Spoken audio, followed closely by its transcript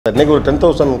இன்னைக்கு ஒரு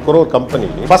 10,000 crore company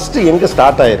first எங்க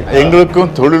ஸ்டார்ட் ஆயிருக்கு?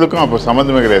 எங்களுக்கும் தொழிலுக்கும் அப்போ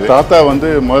சம்மந்தமே கிடையாது. தாத்தா வந்து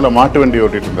முதல்ல மாட்டு வண்டி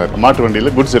ஓட்டிட்டு இருந்தார். மாட்டு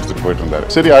வண்டியில குட்ஸ் எடுத்துட்டு போயிட்டு இருந்தார்.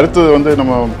 சரி, அடுத்தது வந்து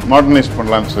நம்ம மாடர்னைஸ்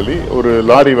பண்ணலாம்னு சொல்லி ஒரு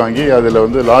லாரி வாங்கி அதுல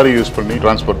வந்து லாரி யூஸ் பண்ணி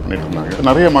டிரான்ஸ்போர்ட் பண்ணிட்டு இருந்தாங்க.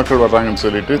 நிறைய மக்கள் வர்றாங்கன்னு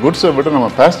சொல்லிட்டு குட்ஸை விட்டு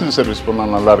நம்ம பேசஞ்சர் சர்வீஸ் பண்ணா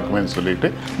நல்லா இருக்குமேன்னு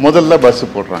சொல்லிட்டு முதல்ல பஸ்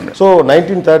போடுறாங்க. ஸோ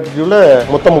 1932ல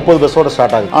மொத்தம் 30 பஸ்ஸோட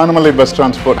ஸ்டார்ட் ஆகுது. ஆனமலை பஸ்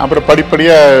டிரான்ஸ்போர்ட் அப்புறம்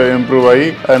படிப்படியா இம்ப்ரூவ் ஆகி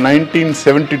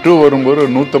 1972 வரும்போது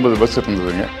 150 பஸ்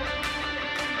இருந்ததுங்க.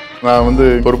 நான் வந்து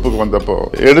பொறுப்புக்கு வந்தப்போ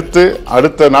எடுத்து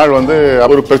அடுத்த நாள் வந்து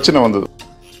ஒரு பிரச்சனை வந்தது.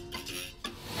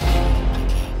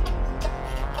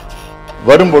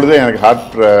 வரும்பொழுதே எனக்கு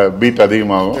ஹார்ட் பீட்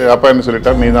அதிகமாகும். அப்பா என்ன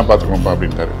சொல்லிட்டாரு, நீ தான் பார்த்துக்கணும்ப்பா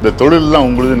அப்படின்ட்டாரு. இந்த தொழிலெல்லாம்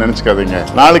உங்களுக்கு நினைச்சுக்காதீங்க,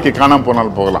 நாளைக்கு காணாம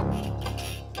போனாலும் போகலாம்.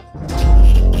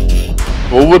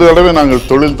 ஒவ்வொரு தடவை நாங்கள்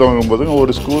தொழில் துவங்கும் போது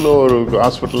ஒரு ஸ்கூலோ ஒரு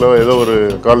ஹாஸ்பிட்டலோ ஏதோ ஒரு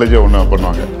காலேஜோ ஒன்று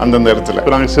பண்ணுவாங்க அந்தந்த இடத்துல.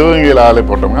 நாங்கள் சிவகங்கையில் ஆலை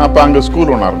போட்டோங்க. அப்போ அங்கே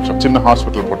ஸ்கூல் ஒன்று ஆரம்பித்தோம், சின்ன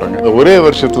ஹாஸ்பிட்டல் போட்டாங்க. ஒரே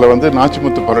வருஷத்தில் வந்து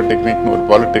நாச்சிமுத்து பாலிடெக்னிக்னு ஒரு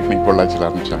பாலிடெக்னிக் பொள்ளாச்சியில்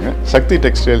ஆரம்பித்தாங்க. சக்தி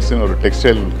டெக்ஸ்டைல்ஸ்னு ஒரு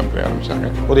டெக்ஸ்டைல் கம்பெனி ஆரம்பித்தாங்க.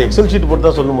 ஒரு எக்ஸல் ஷீட் போட்டு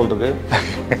தான் சொல்லும் போது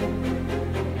இருக்கு.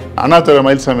 அண்ணாதுரை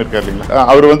மயில்சாமி இருக்கார் இல்லைங்களா,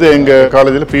 அவர் வந்து எங்க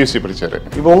காலேஜில் பிஎஸ்சி படிச்சாரு.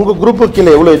 இப்போ உங்க குரூப்பு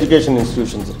கீழே எவ்வளவு எஜுகேஷன்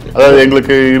இன்ஸ்டிடியூஷன்ஸ் இருக்கு? அதாவது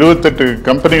எங்களுக்கு 28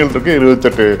 கம்பெனிகள் இருக்கு,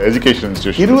 28 எஜுகேஷன்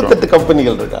இன்ஸ்டிடியூஷன். 28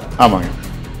 கம்பெனிகள் இருக்கா? ஆமாங்க.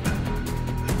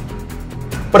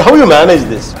 But how you manage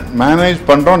this? Manage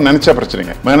பண்றோம் நினைச்சா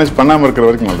பிரச்சனைங்க, மேனேஜ் பண்ணாம இருக்கிற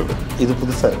வரைக்கும் நல்லது. இது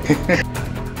புதுசா இருக்கு.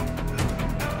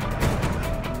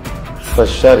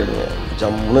 ஃப்ரெஷ்ஷாக இருக்கீங்க,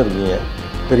 ஜம்முன்னு இருக்கீங்க,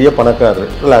 பெரிய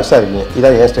பணக்காரர், ரிலாக்ஸாக இருக்கீங்க.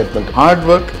 இதான் என் statement. Hard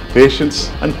work, patience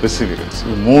and perseverance,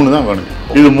 இது 3 தான் வேணுங்க.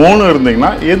 இது 3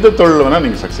 இருந்தீங்கன்னா எந்த தொழில் வேணா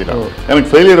நீங்க சக்சீட் ஆகும்.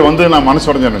 எனக்கு ஃபெயிலியர் வந்து நான் மனசு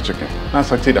உடஞ்சேன்னு வச்சுக்கேன்,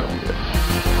 நான் சக்சீட் ஆக முடியாது.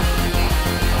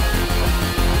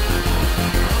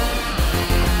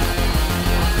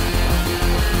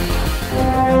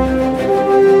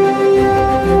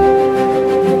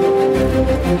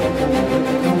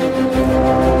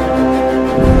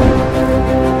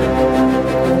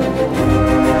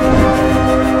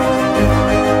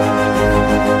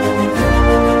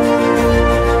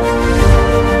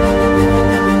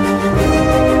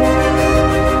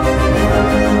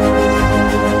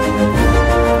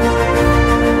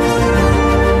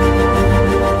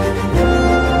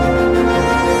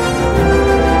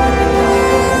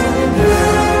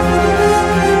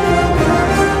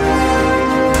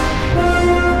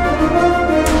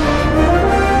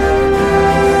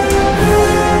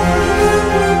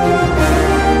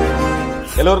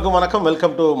 எல்லோருக்கும் வணக்கம்,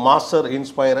 வெல்கம் டு மாஸ்டர்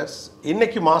இன்ஸ்பைரர்ஸ்.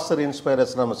 இன்னைக்கு மாஸ்டர்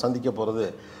இன்ஸ்பைரர்ஸ் நம்ம சந்திக்க போகிறது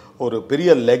ஒரு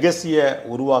பெரிய லெகசியை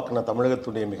உருவாக்கின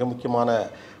தமிழகத்துடைய மிக முக்கியமான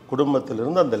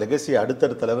குடும்பத்திலிருந்து அந்த லெகசியை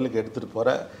அடுத்தடுத்த லெவலுக்கு எடுத்துகிட்டு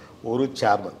போகிற ஒரு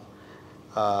chairman.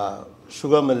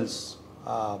 Sugar mills,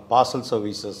 parcel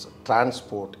services,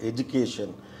 transport,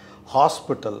 education,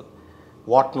 hospital,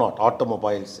 what not,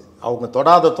 automobiles, அவங்க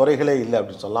தொடாத துறைகளே இல்லை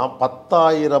அப்படின்னு சொல்லலாம்.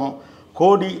 10,000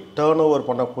 கோடி டேர்ன் ஓவர்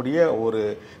பண்ணக்கூடிய ஒரு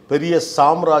பெரிய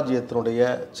சாம்ராஜ்யத்தினுடைய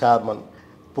சேர்மன்,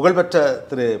 புகழ்பெற்ற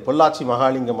திரு பொள்ளாச்சி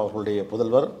மகாலிங்கம் அவர்களுடைய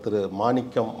புதல்வர் திரு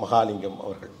மாணிக்கம் மகாலிங்கம்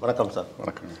அவர்கள். வணக்கம் சார்.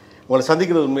 வணக்கம். உங்களை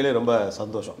சந்திக்கிறது உண்மையிலே ரொம்ப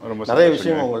சந்தோஷம். நிறைய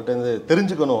விஷயம் உங்கள்கிட்ட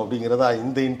தெரிஞ்சுக்கணும் அப்படிங்கிறதா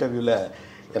இந்த இன்டர்வியூவில்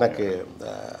எனக்கு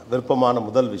விருப்பமான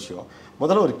முதல் விஷயம்.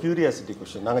 முதல்ல ஒரு கியூரியாசிட்டி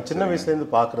கொஸ்டின். நாங்கள் சின்ன வயசுலேருந்து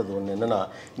பார்க்குறது ஒன்று என்னென்னா,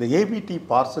 இந்த ஏபிடி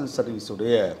பார்சல்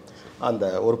சர்வீஸுடைய அந்த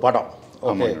ஒரு படம்,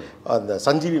 ஓகே, அந்த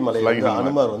சஞ்சீவி மலையில்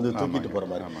அனுமார் வந்து தூக்கிட்டு போகிற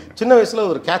மாதிரி சின்ன வயசில்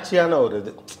ஒரு கேட்சியான ஒரு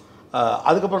இது.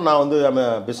 அதுக்கப்புறம் நான் வந்து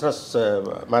பிஸ்னஸ்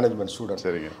மேனேஜ்மெண்ட் ஸ்டூடெண்ட்.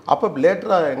 சரிங்க. அப்போ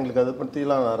லேட்டராக எங்களுக்கு அதை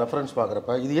பற்றிலாம் ரெஃபரன்ஸ்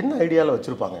பார்க்குறப்ப இது என்ன ஐடியாவில்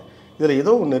வச்சுருப்பாங்க, இதில்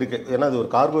ஏதோ ஒன்று இருக்குது. ஏன்னா இது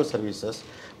ஒரு கார்கோ சர்வீசஸ்,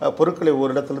 பொருட்களை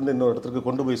ஒரு இடத்துலேருந்து இன்னொரு இடத்துக்கு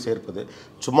கொண்டு போய் சேர்ப்பது.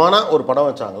 சும்மானா ஒரு படம்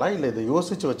வச்சாங்களா, இல்லை இதை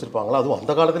யோசித்து வச்சுருப்பாங்களா? அதுவும்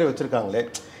அந்த காலத்திலே வச்சுருக்காங்களே.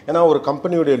 ஏன்னா ஒரு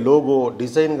கம்பெனியுடைய லோகோ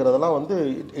டிசைனுங்கிறதெல்லாம் வந்து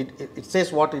it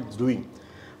chase what it's doing.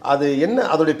 அது என்ன,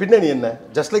 அதோடைய பின்னணி என்ன?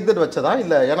 ஜஸ்ட் லைக் தட் வச்சதா,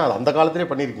 இல்லை ஏன்னா அது அந்த காலத்திலே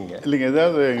பண்ணியிருக்கீங்க? இல்லைங்க,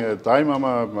 ஏதாவது எங்கள் தாய்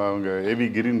மாமா அவங்க ஏவி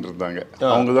கிரின்னு இருந்தாங்க.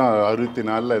 அவங்க தான்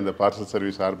 64 இந்த பார்சல்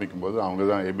சர்வீஸ் ஆரம்பிக்கும் போது அவங்க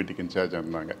தான் ஏபிடிக்கு இன்சார்ஜாக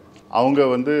இருந்தாங்க. அவங்க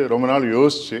வந்து ரொம்ப நாள்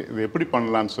யோசிச்சு இது எப்படி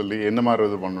பண்ணலான்னு சொல்லி என்ன மாதிரி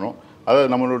இது பண்ணணும், அதாவது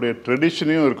நம்மளுடைய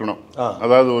ட்ரெடிஷனையும் இருக்கணும்,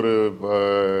 அதாவது ஒரு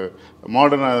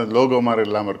மாடர்னாக லோகோ மாதிரி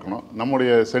இல்லாமல் இருக்கணும்,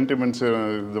 நம்முடைய சென்டிமெண்ட்ஸு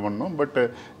இது பண்ணணும், பட்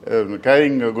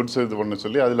கேரிங் குட்ஸ் இது பண்ண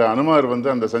சொல்லி அதில் அனுமார் வந்து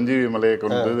அந்த சஞ்சீவி மலையை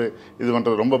கொண்டு வந்து இது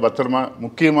பண்ணுறது ரொம்ப பத்திரமா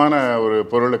முக்கியமான ஒரு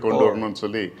பொருளை கொண்டு வரணும்னு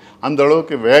சொல்லி அந்த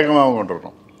அளவுக்கு வேகமாகவும் கொண்டு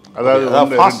வரணும்.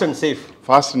 அதாவது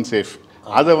ஃபாஸ்ட் அண்ட் சேஃப்.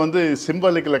 அதை வந்து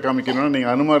சிம்பாலிக்கில் காமிக்கணும்னா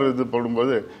நீங்கள் அனுமார் இது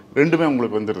போடும்போது ரெண்டுமே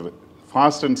உங்களுக்கு வந்துடுது.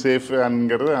 ஃபாஸ்ட் அண்ட்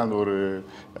சேஃப்ங்கிறது அந்த ஒரு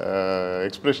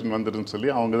எக்ஸ்பிரஷன் வந்துடுன்னு சொல்லி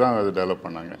அவங்க தான் அதை டெவலப்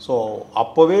பண்ணாங்க. ஸோ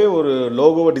அப்போவே ஒரு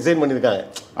லோகோவை டிசைன் பண்ணியிருக்காங்க.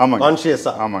 ஆமாங்க,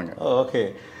 கான்ஷியஸாக. ஆமாங்க. ஓகே.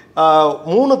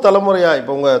 3 தலைமுறையா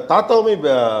இப்போ உங்க தாத்தாவுமே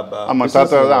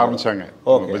தாத்தா தான் ஆரம்பிச்சாங்க.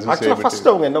 ஓகே. ஆக்சுவலாக ஃபர்ஸ்ட்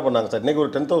அவங்க என்ன பண்ணாங்க சார்? இன்னைக்கு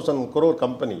ஒரு 10,000 crore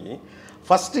கம்பெனி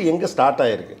ஃபர்ஸ்ட் எங்கே ஸ்டார்ட்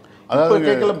ஆயிருக்கு? அதாவது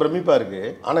கேட்கல பிரமிப்பா இருக்கு.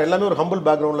 ஆனால் எல்லாமே ஒரு ஹம்பிள்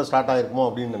பேக்ரவுண்டில் ஸ்டார்ட் ஆகிருக்குமோ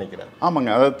அப்படின்னு நினைக்கிறேன். ஆமாங்க.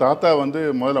 அதாவது தாத்தா வந்து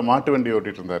முதல்ல மாட்டு வண்டி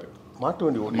ஓட்டிகிட்டு இருந்தார்.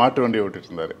 மாட்டு வண்டி ஓட்டிகிட்டு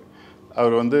இருந்தார்.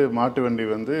 அவர் வந்து மாட்டு வண்டி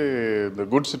வந்து இந்த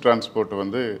குட்ஸ் டிரான்ஸ்போர்ட்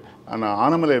வந்து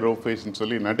ஆனமலை ரோப்வேஸ்ன்னு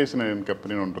சொல்லி நட்டேசன்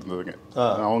கம்பெனின்னு ஒன்று இருந்ததுங்க.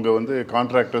 அவங்க வந்து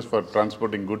contractors for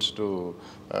transporting goods to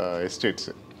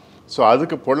estates. So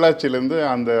அதுக்கு பொள்ளாச்சியிலேருந்து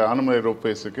அந்த ஆனமலை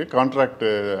ரோப்வேஸுக்கு கான்ட்ராக்ட்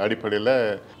அடிப்படையில்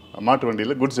மாட்டு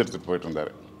வண்டியில் குட்ஸ் எடுத்துகிட்டு போயிட்டு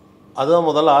இருந்தார். அதுதான்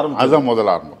முதல்ல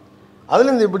ஆரம்பம்.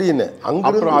 அதுலேருந்து எப்படின்னு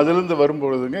அப்புறம் அதுலேருந்து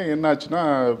வரும்பொழுதுங்க என்னாச்சுன்னா,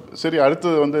 சரி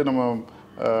அடுத்தது வந்து நம்ம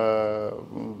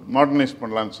மாடர்னைஸ்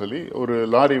பண்ணலான்னு சொல்லி ஒரு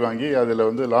லாரி வாங்கி அதில்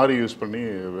வந்து லாரி யூஸ் பண்ணி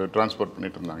டிரான்ஸ்போர்ட்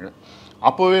பண்ணிட்டு இருந்தாங்க.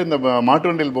 அப்போவே இந்த மாட்டு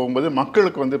வண்டியில் போகும்போது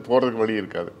மக்களுக்கு வந்து போகிறதுக்கு வழி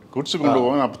இருக்காது. குட்ஸு கொண்டு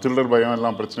போவோம், அப்போ திருடர் பயம்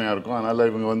எல்லாம் பிரச்சனையாக இருக்கும். அதனால்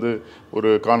இவங்க வந்து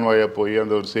ஒரு கான்வாயாக போய்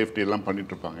அந்த ஒரு சேஃப்டி எல்லாம்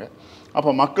பண்ணிட்டு இருப்பாங்க. அப்போ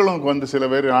மக்களும் வந்து சில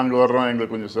பேர் நாங்கள் வர்றோம்,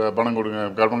 எங்களுக்கு கொஞ்சம் பணம் கொடுங்க,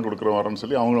 கடன் கொடுக்குறோம் வரோன்னு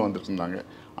சொல்லி அவங்களும் வந்துட்டு இருந்தாங்க.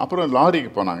 அப்புறம்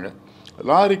லாரிக்கு போனாங்க.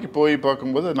 லாரிக்கு போய்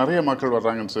பார்க்கும்போது நிறைய மக்கள்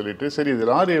வர்றாங்கன்னு சொல்லிட்டு, சரி இது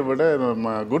லாரியை விட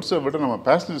நம்ம குட்ஸை விட நம்ம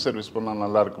பேசஞ்சர் சர்வீஸ் பண்ணால்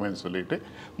நல்லா இருக்குமேன்னு சொல்லிட்டு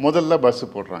முதல்ல பஸ்ஸு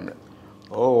போடுறாங்க.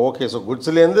 ஓகே. ஸோ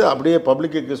குட்ஸ்லேருந்து அப்படியே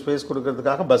பப்ளிக்கு ஸ்பேஸ்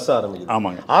கொடுக்கறதுக்காக பஸ் ஆரம்பிக்குது.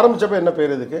 ஆமாங்க. ஆரம்பிச்சப்போ என்ன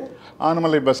பேர் இதுக்கு?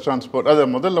 Anamalai bus transport. அது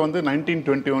முதல்ல வந்து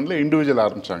 1921 இண்டிவிஜுவல்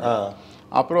ஆரம்பித்தாங்க.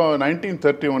 அப்புறம்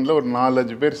 1931 ஒரு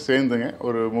 4-5 பேர் சேர்ந்துங்க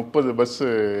ஒரு 30 பஸ்ஸு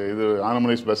இது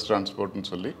ஆனமலைஸ் பஸ் டிரான்ஸ்போர்ட்னு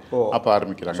சொல்லி அப்போ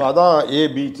ஆரம்பிக்கிறாங்க. அதான்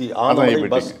ABT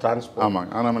பஸ் டிரான்ஸ்போர்ட்.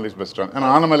 ஆமாங்க, ஆனமலைஸ் பஸ் டிரான்ஸ்போர்ட்.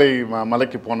 ஆனால் ஆனமலை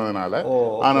மலைக்கு போனதுனால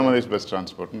ஆனமலைஸ் பஸ்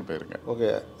டிரான்ஸ்போர்ட்னு பேருங்க.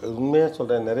 ஓகே. உண்மையாக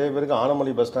சொல்கிறேன், நிறைய பேருக்கு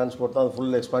ஆனமலை பஸ் டிரான்ஸ்போர்ட் தான்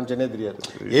ஃபுல் எக்ஸ்பான்ஷனே தெரியாது.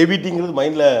 ABTங்கிறது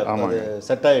மைண்டில்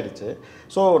செட் ஆகிடுச்சு.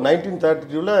 ஸோ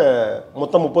 1932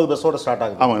 மொத்தம் 30 பஸ்ஸோட ஸ்டார்ட்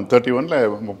ஆகுது. ஆமாங்க, 31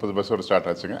 30 பஸ்ஸோட ஸ்டார்ட்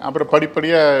ஆச்சுங்க. அப்புறம்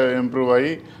படிப்படியாக இம்ப்ரூவ்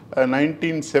ஆகி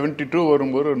 1972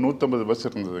 வரும்போது 150 பஸ்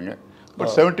இருந்ததுங்க.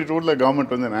 பட் 72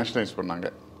 கவர்மெண்ட் வந்து நேஷனலைஸ் பண்ணாங்க.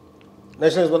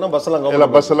 நேஷனலைஸ் பண்ணால்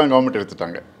பஸ்ஸெல்லாம் கவர்மெண்ட்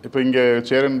எடுத்துட்டாங்க. இப்போ இங்கே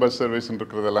சேரன் பஸ் சர்வீஸ்ன்னு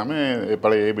இருக்கிறது எல்லாமே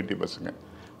பழைய ABT பஸ்ஸுங்க.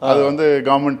 அது வந்து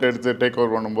கவர்மெண்ட் எடுத்து டேக்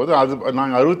ஓவர் பண்ணும்போது அது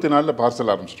நாங்கள் 64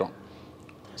 பார்சல் ஆரம்பிச்சிட்டோம்.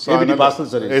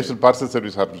 Parcel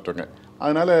service ஆரம்பிச்சிட்டோங்க.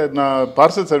 அதனால நான்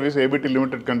parcel service ABT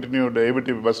limited continued ABT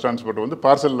bus transport வந்து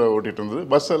பார்சலில் ஓட்டிட்டு இருந்தது.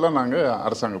 பஸ் எல்லாம் நாங்கள்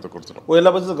அரசாங்கத்துக்கு கொடுத்துட்டோம்.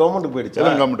 எல்லா பஸ்ஸும் கவர்மெண்ட்டுக்கு போயிடுச்சு.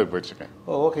 எல்லாம் கவர்மெண்ட்டுக்கு போயிடுச்சுங்க.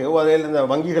 ஓகே. அதில் இந்த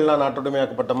வங்கிகள்லாம்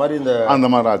நாட்டுடைமையாக்கப்பட்ட மாதிரி அந்த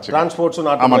மாதிரி ஆச்சு. டிரான்ஸ்போர்ட்ஸும்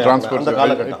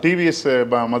டிரான்ஸ்போர்ட் TVS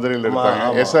மதுரையில் எடுத்தாங்க,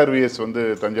 SRVS வந்து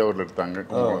தஞ்சாவூரில் எடுத்தாங்க,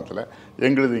 கும்பகோணத்தில்.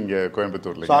 எங்களுது இங்கே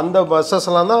கோயம்புத்தூர்ல. அந்த பஸ்ஸஸ்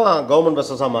எல்லாம் தான் கவர்மெண்ட்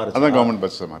பஸ்ஸஸாக மாறிச்சு. அதான் கவர்மெண்ட்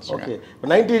பஸ்ஸாக மாறிச்சு. ஓகே.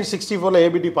 1964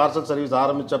 ABT பார்சல் சர்வீஸ்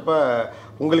ஆரம்பிச்சப்ப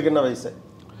உங்களுக்கு என்ன வயசு?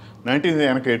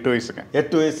 எனக்கு 8 வயசுங்க.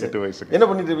 8 வயசுங்க. என்ன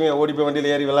பண்ணிட்டு இருப்பீங்க? ஓடி போய் வண்டியில்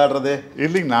ஏறி விளையாடுறது?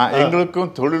 இல்லைங்கண்ணா,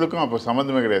 எங்களுக்கும் தொழிலுக்கும் அப்போ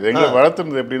சம்மந்தமே கிடையாது. எங்களை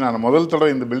வளர்த்துருந்தது எப்படின்னா, நான் முதல்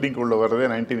தடவை இந்த பில்டிங் உள்ள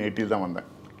வர்றதே 1980 தான் வந்தேன்.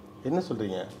 என்ன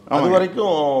சொல்றீங்க? அது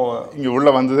வரைக்கும் இங்கே உள்ள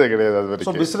வந்ததே கிடையாது. அது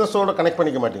வரைக்கும் பிஸ்னஸோட கனெக்ட்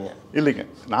பண்ணிக்க மாட்டீங்க? இல்லைங்க,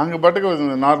 நாங்கள்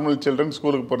பாட்டுக்கு நார்மல் சில்ட்ரன்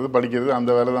ஸ்கூலுக்கு போகிறது, படிக்கிறது,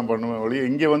 அந்த வேலை தான் பண்ணுவோம் ஒழி.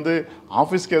 இங்கே வந்து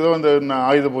ஆஃபீஸ்க்கு ஏதோ அந்த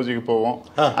ஆயுத பூஜைக்கு போவோம்,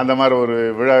 அந்த மாதிரி ஒரு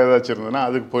விழா ஏதாச்சும் இருந்ததுன்னா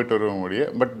அதுக்கு போயிட்டு வருவோம் ஒழிய.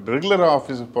 பட் ரெகுலராக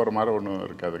ஆஃபீஸுக்கு போகிற மாதிரி ஒன்றும்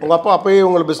இருக்காது. உங்கள் அப்பா அப்பயே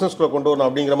உங்களை பிஸ்னஸ்க்குள்ளே கொண்டு வரணும்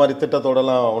அப்படிங்கிற மாதிரி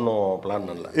திட்டத்தோடலாம் ஒன்றும் பிளான்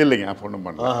பண்ணல? இல்லைங்க, அப்போ ஒன்றும்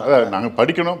பண்ணல. அதாவது நாங்கள்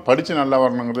படிக்கணும், படித்து நல்லா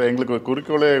வரணுங்கிறது எங்களுக்கு ஒரு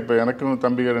குறிக்கோளே. இப்போ எனக்கும்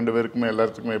தம்பிங்க 2 பேருக்குமே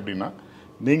எல்லாத்துக்குமே எப்படின்னா,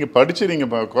 நீங்கள் படித்து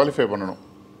நீங்கள் குவாலிஃபை பண்ணணும்.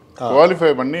 குவாலிஃபை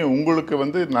பண்ணி உங்களுக்கு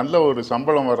வந்து நல்ல ஒரு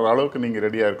சம்பளம் வர்ற அளவுக்கு நீங்கள்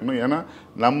ரெடியாக இருக்கணும். ஏன்னா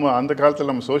நம்ம அந்த காலத்தில்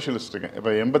நம்ம சோஷியலிஸ்ட்டுங்க.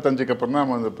 இப்போ 85க்கு அப்புறம் தான்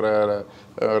நம்ம இந்த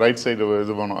ரைட் சைடு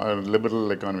இது போனோம்,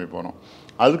 லிபரல் எக்கானமி போனோம்.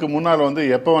 அதுக்கு முன்னால் வந்து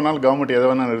எப்போ வேணாலும் கவர்மெண்ட் எதை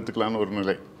வேணாலும் எடுத்துக்கலான்னு ஒரு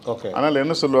நிலை. அதனால்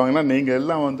என்ன சொல்லுவாங்கன்னா, நீங்கள்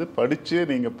எல்லாம் வந்து படித்து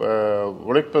நீங்கள் இப்போ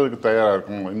உழைப்பதுக்கு தயாராக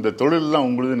இருக்கணும். இந்த தொழிலெலாம்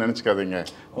உங்களுக்கு நினச்சிக்காதீங்க,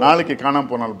 நாளைக்கு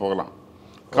காணாமல் போனாலும் போகலாம்,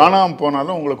 காணாமல்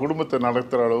போனாலும் உங்களை குடும்பத்தை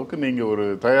நடத்துகிற அளவுக்கு நீங்கள் ஒரு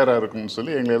தயாராக இருக்கணும்னு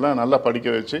சொல்லி எங்களெல்லாம் நல்லா படிக்க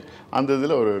வச்சு அந்த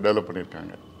இதில் ஒரு டெவலப்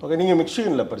பண்ணியிருக்காங்க. ஓகே. நீங்கள்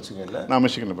மிச்சிகனில் படிச்சிங்கல்ல? நான்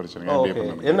மிச்சிகனில்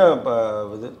படிச்சிருக்கேன். என்ன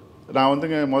இது? நான்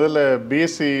வந்துங்க முதல்ல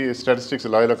BSc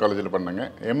ஸ்டாட்டிஸ்டிக்ஸ் லாயலா காலேஜில் பண்ணேங்க.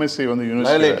 MSc வந்து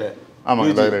யூனிவர்சிட்டி.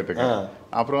 ஆமாங்க, டைரக்ட்டுங்க.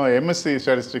 அப்புறம் MSc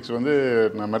ஸ்டாட்டிஸ்டிக்ஸ் வந்து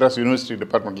நான் மெட்ராஸ் யூனிவர்சிட்டி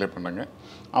டிபார்ட்மெண்ட்லேயே பண்ணேங்க.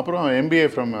 அப்புறம் MBA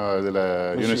ஃப்ரம் இதில்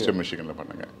யூனிவர்சிட்டி ஆஃப் மிச்சிகனில்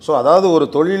பண்ணேங்க. ஸோ அதாவது ஒரு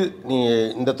தொழில், நீ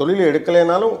இந்த தொழிலை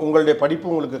எடுக்கலைனாலும் உங்களுடைய படிப்பு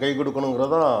உங்களுக்கு கை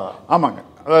கொடுக்கணுங்கிறதா? ஆமாங்க.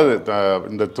 அதாவது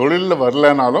இந்த தொழிலில்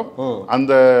வரலனாலும்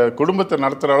அந்த குடும்பத்தை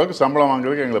நடத்துகிற அளவுக்கு சம்பளம்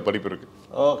வாங்குறதுக்கு எங்களை படிப்பு இருக்குது.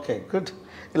 Okay, good.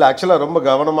 இல்லை, ஆக்சுவலாக ரொம்ப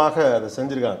கவனமாக அதை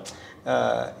செஞ்சுருக்காங்க.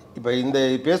 இப்போ இந்த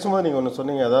பேசும்போது நீங்கள் ஒன்று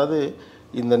சொன்னீங்க, அதாவது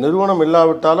இந்த நிறுவனம்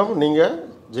இல்லாவிட்டாலும் நீங்கள்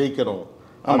ஜெயிக்கணும்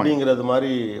அப்படிங்கிறது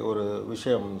மாதிரி ஒரு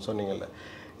விஷயம் சொன்னீங்கல்ல.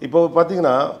 இப்போ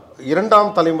பார்த்தீங்கன்னா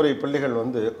 2ஆம் தலைமுறை பிள்ளைகள்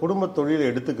வந்து குடும்ப தொழிலை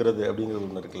எடுத்துக்கிறது அப்படிங்கிறது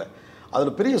ஒன்று இருக்குல்ல,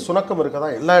 அதில் பெரிய சுணக்கம் இருக்கதா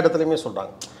எல்லா இடத்துலையுமே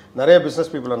சொல்கிறாங்க. நிறைய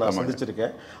பிஸ்னஸ் பீப்புளை நான்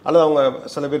சந்திச்சிருக்கேன், அல்லது அவங்க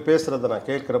சில பேர் பேசுகிறத நான்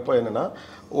கேட்குறப்போ என்னென்னா,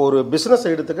 ஒரு பிஸ்னஸ்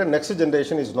எடுத்துக்க next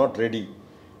generation is not ready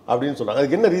அப்படின்னு சொல்கிறாங்க.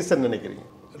 அதுக்கு என்ன ரீசன் நினைக்கிறீங்க?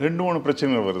 2-3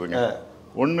 பிரச்சனைகள் வருதுங்க.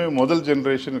 ஒன்று, முதல்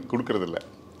ஜென்ரேஷனுக்கு கொடுக்கறதில்ல.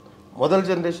 முதல்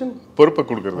ஜெனரேஷன் பொறுப்பை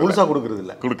கொடுக்கறது முழுசாக கொடுக்கறது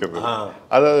இல்லை.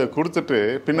 அதாவது கொடுத்துட்டு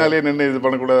பின்னாலே நின்று இது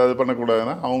பண்ணக்கூடாது அது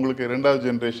பண்ணக்கூடாதுன்னா அவங்களுக்கு 2வது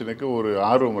ஜெனரேஷனுக்கு ஒரு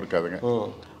ஆர்வம் இருக்காதுங்க.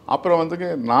 அப்புறம் வந்துங்க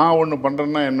நான் ஒன்று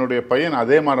பண்ணுறேன்னா என்னுடைய பையன்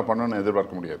அதே மாதிரி பண்ணணும்னு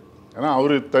எதிர்பார்க்க முடியாது. ஏன்னா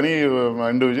அவர் தனி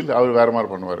இண்டிவிஜுவல், அவர் வேறு மாதிரி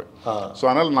பண்ணுவார். ஸோ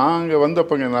அதனால் நாங்கள்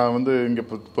வந்தப்போங்க, நான் வந்து இங்கே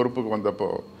பொறுப்புக்கு வந்தப்போ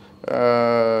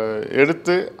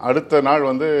எடுத்து அடுத்த நாள்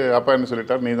வந்து அப்பா என்ன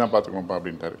சொல்லிட்டார், நீ தான் பார்த்துக்கணும்ப்பா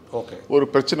அப்படின்ட்டாரு. ஒரு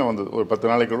பிரச்சனை வந்தது, ஒரு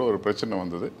 10 நாளைக்கு கூட ஒரு பிரச்சனை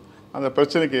வந்தது. அந்த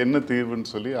பிரச்சனைக்கு என்ன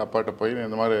தீர்வுன்னு சொல்லி அப்பாட்ட போய்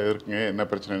இந்த மாதிரி இருக்குங்க, என்ன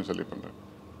பிரச்சனைன்னு சொல்லி பண்ணுறேன்.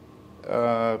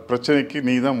 பிரச்சனைக்கு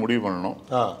நீ தான் முடிவு பண்ணணும்,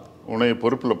 உன்னைய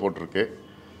பொறுப்பில் போட்டிருக்கு,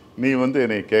 நீ வந்து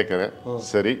என்னை கேட்குற,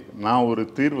 சரி நான் ஒரு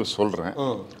தீர்வு சொல்கிறேன்,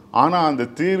 ஆனால் அந்த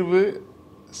தீர்வு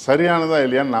சரியானதா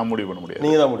இல்லையான்னு நான் முடிவு பண்ண முடியாது.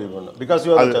 நீ தான் முடிவு பண்ணணும். பிகாஸ்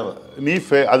யூ ஆர் நீ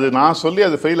அது நான் சொல்லி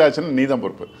அது ஃபெயில் ஆச்சுன்னா நீ தான்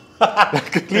பொறுப்பு.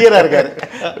 கிளியராக இருக்காரு,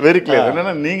 வெரி கிளியர்.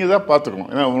 என்னன்னா நீங்கள் தான்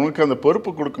பார்த்துக்கணும். ஏன்னா உனக்கு அந்த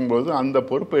பொறுப்பு கொடுக்கும்போது அந்த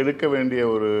பொறுப்பை எடுக்க வேண்டிய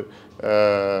ஒரு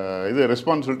இது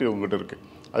ரெஸ்பான்சிபிலிட்டி உங்ககிட்ட இருக்குது.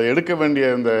 அது எடுக்க வேண்டிய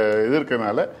இந்த இது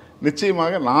இருக்கிறதுனால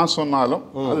நிச்சயமாக நான் சொன்னாலும்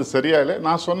அது சரியா இல்லை,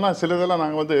 நான் சொன்னால் சிலதெல்லாம்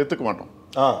நாங்கள் வந்து எடுத்துக்க மாட்டோம்.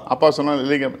 அப்பா சொன்னாலும்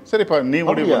இல்லைங்க, சரிப்பா நீ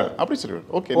முடிவு பண்ணு அப்படி சரி,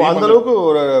 ஓகே. அந்த அளவுக்கு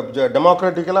ஒரு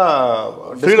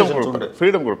டெமோக்ராட்டிக்கலாக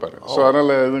ஃப்ரீடம் கொடுப்பாரு. ஸோ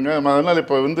அதனால் இதுங்க, அதனால்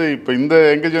இப்போ வந்து இப்போ இந்த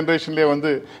எங்கள் ஜென்ரேஷன்லேயே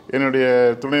வந்து என்னுடைய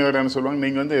துணைவர் என்ன சொல்லுவாங்க,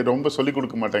 நீங்கள் வந்து ரொம்ப சொல்லிக்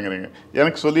கொடுக்க மாட்டேங்கிறீங்க.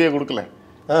 எனக்கு சொல்லியே கொடுக்கல,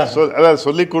 அதாவது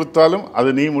சொல்லி கொடுத்தாலும் அது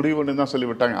நீ முடிவு பண்ணி தான் சொல்லி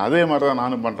விட்டாங்க. அதே மாதிரி தான்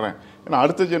நானும் பண்ணுறேன். ஏன்னா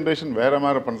அடுத்த ஜென்ரேஷன் வேறு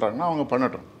மாதிரி பண்ணுறாங்கன்னா அவங்க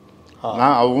பண்ணட்டும்.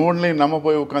 நான் அவங்களையும் நம்ம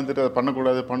போய் உட்காந்துட்டு அதை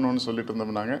பண்ணக்கூடாது பண்ணணும்னு சொல்லிட்டு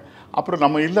இருந்தோம்னாங்க அப்புறம்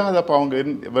நம்ம இல்லாதப்போ அவங்க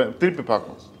திருப்பி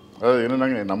பார்க்கணும். அதாவது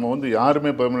என்னன்னாங்க, நம்ம வந்து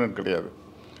யாருமே பெர்மனன்ட் கிடையாது.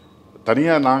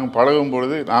 தனியாக நாங்கள் பழகும்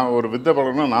பொழுது நான் ஒரு வித்தை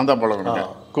பழகணும்னா நான் தான் பழகணுங்க,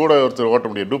 கூட ஒருத்தர் ஓட்ட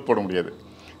முடியாது, டூப் போட முடியாது.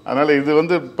 அதனால் இது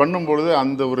வந்து பண்ணும்பொழுது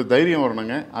அந்த ஒரு தைரியம்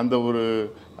வரணுங்க, அந்த ஒரு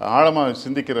ஆழமாக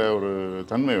சிந்திக்கிற ஒரு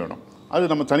தன்மை வேணும்.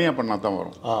 அது நம்ம தனியாக பண்ணால் தான்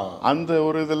வரும். அந்த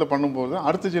ஒரு இதில் பண்ணும்போது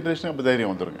அடுத்த ஜென்ரேஷனுக்கு அப்படி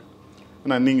தைரியம் வந்துடுங்க.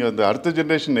 ஏன்னா நீங்கள் அந்த அடுத்த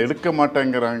ஜென்ரேஷன் எடுக்க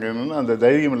மாட்டேங்கிறாங்கன்னு அந்த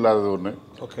தைரியம் இல்லாதது ஒன்று,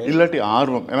 இல்லாட்டி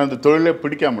ஆர்வம். ஏன்னா அந்த தொழிலே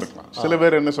பிடிக்காமல் இருக்கலாம். சில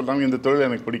பேர் என்ன சொல்கிறாங்க, இந்த தொழில்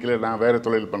எனக்கு பிடிக்கல, நான் வேறு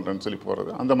தொழில் பண்ணுறேன்னு சொல்லி போகிறது,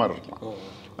 அந்த மாதிரி இருக்கலாம்.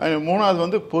 3வது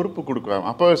வந்து பொறுப்பு கொடுக்காம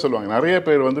அப்போவே சொல்லுவாங்க, நிறைய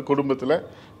பேர் வந்து குடும்பத்தில்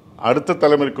அடுத்த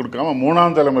தலைமுறை கொடுக்காம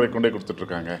 3ஆம் தலைமுறை கொண்டே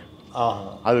கொடுத்துட்ருக்காங்க.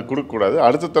 அது கொடுக்கக்கூடாது,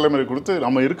 அடுத்த தலைமுறை கொடுத்து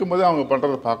நம்ம இருக்கும்போதே அவங்க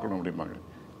பண்ணுறதை பார்க்கணும் அப்படிம்பாங்க.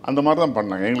 அந்த மாதிரி தான்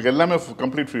பண்ணாங்க. எங்களுக்கு எல்லாமே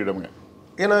கம்ப்ளீட் ஃப்ரீடமுங்க.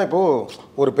 ஏன்னா இப்போது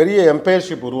ஒரு பெரிய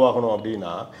எம்பையர்ஷிப் உருவாகணும்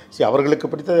அப்படின்னா அவர்களுக்கு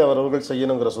பிடித்ததை அவர்கள்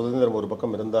செய்யணுங்கிற சுதந்திரம் ஒரு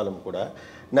பக்கம் இருந்தாலும் கூட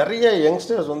நிறைய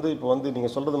யங்ஸ்டர்ஸ் வந்து இப்போ வந்து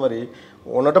நீங்கள் சொல்கிறது மாதிரி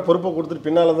உன்னிட்ட பொறுப்பை கொடுத்துட்டு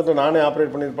பின்னால் வந்துட்டு நானே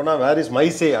ஆப்ரேட் பண்ணியிருப்பேன்னா வேர் இஸ்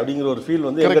மைசே அப்படிங்கிற ஒரு ஃபீல்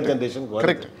வந்து எங்கள் ஜென்ரேஷனுக்கு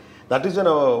வருது. தட் இஸ்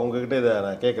நான் உங்ககிட்ட இதை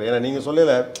நான் கேட்குறேன். ஏன்னா நீங்கள்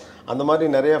சொல்லலை அந்த மாதிரி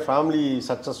நிறைய ஃபேமிலி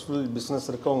சக்ஸஸ்ஃபுல் பிஸ்னஸ்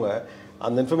இருக்கவங்க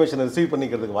அந்த இன்ஃபர்மேஷனை ரிசீவ்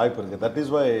பண்ணிக்கிறதுக்கு வாய்ப்பு இருக்குது. தட்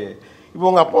இஸ் வை இப்போ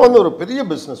உங்கள் அப்பா வந்து ஒரு பெரிய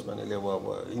பிஸ்னஸ் மேன் இல்லையா,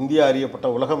 இந்தியா அறியப்பட்ட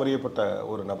உலகம் அறியப்பட்ட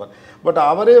ஒரு நபர். பட்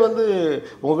அவரே வந்து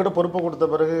உங்ககிட்ட பொறுப்பை கொடுத்த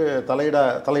பிறகு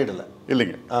தலையிடலை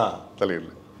இல்லைங்க,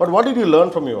 தலையிடல. But what did you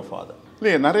learn from your father?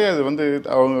 இல்லையா, நிறைய இது வந்து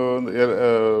அவங்க வந்து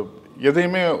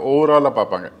எதையுமே ஓவராலாக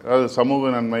பார்ப்பாங்க. அதாவது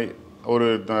சமூக நன்மை, ஒரு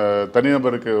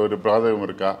தனிநபருக்கு ஒரு பிராதகம்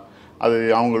இருக்கா, அது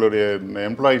அவங்களுடைய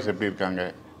எம்ப்ளாயீஸ் எப்படி இருக்காங்க,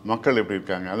 மக்கள் எப்படி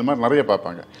இருக்காங்க, அது மாதிரி நிறைய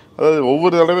பார்ப்பாங்க. அதாவது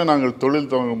ஒவ்வொரு தடவை நாங்கள் தொழில்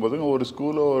துவங்கும் போது ஒரு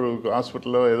ஸ்கூலோ ஒரு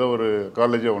ஹாஸ்பிட்டலோ ஏதோ ஒரு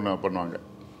காலேஜோ ஒன்று பண்ணுவாங்க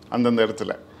அந்தந்த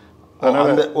இடத்துல.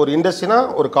 அதனால ஒரு இண்டஸ்ட்ரினா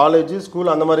ஒரு காலேஜ்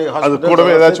ஸ்கூல் அந்த மாதிரி அது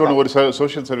கூடவே ஏதாச்சும் ஒன்று ஒரு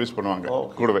சோஷியல் சர்வீஸ் பண்ணுவாங்க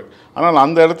கூடவே. ஆனால்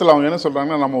அந்த இடத்துல அவங்க என்ன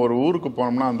சொல்கிறாங்கன்னா, நம்ம ஒரு ஊருக்கு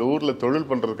போனோம்னா அந்த ஊரில் தொழில்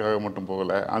பண்ணுறதுக்காக மட்டும்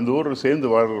போகலை, அந்த ஊரில்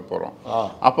சேர்ந்து வாழ போகிறோம்.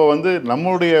 அப்போ வந்து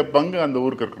நம்மளுடைய பங்கு அந்த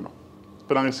ஊருக்கு இருக்கணும்.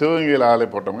 இப்போ நாங்கள் சிவகங்கையில் ஆலை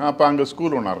போட்டோம்னா அப்போ அங்கே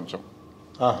ஸ்கூல் ஒன்று ஆரம்பித்தோம்.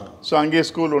 ஸோ அங்கேயே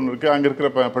ஸ்கூல் ஒன்று இருக்குது, அங்கே இருக்கிற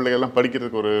பிள்ளைகள்லாம்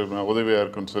படிக்கிறதுக்கு ஒரு உதவியாக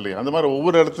இருக்குன்னு சொல்லி அந்த மாதிரி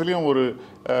ஒவ்வொரு இடத்துலையும் ஒரு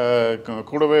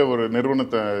கூடவே ஒரு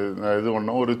நிறுவனத்தை இது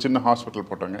பண்ணோம். ஒரு சின்ன ஹாஸ்பிட்டல்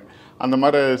போட்டாங்க. அந்த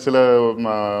மாதிரி சில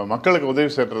மக்களுக்கு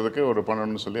உதவி செய்கிறதுக்கு ஒரு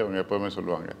பண்ணணும்னு சொல்லி அவங்க எப்போவுமே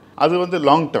சொல்லுவாங்க. அது வந்து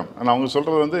லாங் டேர்ம். ஆனால் அவங்க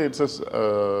சொல்கிறது வந்து இட்ஸ்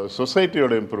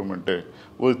சொசைட்டியோட இம்ப்ரூவ்மெண்ட்டு.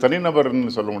 ஒரு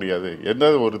தனிநபர்னு சொல்ல முடியாது.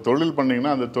 எதாவது ஒரு தொழில்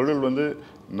பண்ணிங்கன்னா அந்த தொழில் வந்து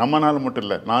நம்மனால மட்டும்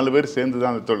இல்லை, 4 பேர் சேர்ந்து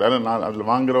தான் அந்த தொழில். ஆனால் அதில்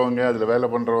வாங்குறவங்க, அதில் வேலை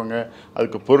பண்ணுறவங்க,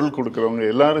 அதுக்கு பொருள் கொடுக்குறவங்க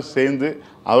எல்லாரும் சேர்ந்து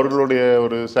அவர்களுடைய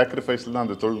ஒரு சாக்ரிஃபைஸில் தான்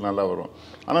அந்த தொழில் நல்லா வரும்.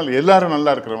 ஆனால் எல்லாரும்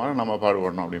நல்லா இருக்கிற மாதிரி நம்ம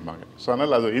பாடுபடணும் அப்படிம்பாங்க. ஸோ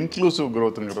அதனால் அது இன்க்ளூசிவ்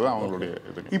க்ரோத்துங்கிறது அவங்களுடைய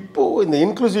இது. இப்போது இந்த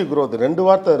இன்க்ளூசிவ் க்ரோத் 2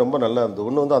 வார்த்தை ரொம்ப நல்லா இருந்தது.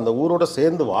 ஒன்று வந்து அந்த ஊரோட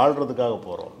சேர்ந்து வாழ்கிறதுக்காக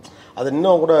போகிறோம், அது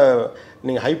இன்னும் கூட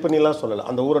நீங்கள் ஹைப் பண்ணிலாம் சொல்லலை,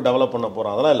 அந்த ஊரை டெவலப் பண்ண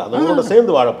போகிறோம், அதெல்லாம் இல்லை, அந்த ஊரோட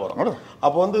சேர்ந்து வாழ போகிறோம்.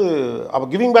 அப்போ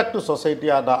கிவிங் பேக் டு சொசைட்டி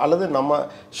அல்லது நம்ம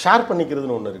ஷேர்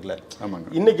பண்ணிக்கிறதுன்னு ஒன்று இருக்குல்ல,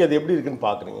 இன்றைக்கி அது எப்படி இருக்குன்னு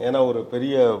பார்க்குறீங்க? ஏன்னா ஒரு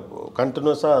பெரிய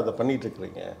கண்டினியூஸாக அதை பண்ணிகிட்டு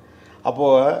இருக்கிறீங்க.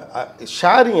 அப்போது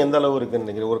ஷேரிங் எந்த அளவு இருக்குன்னு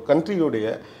நினைக்கிறேன்? ஒரு கண்ட்ரியோடைய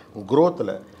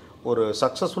க்ரோத்தில் ஒரு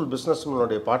சக்ஸஸ்ஃபுல்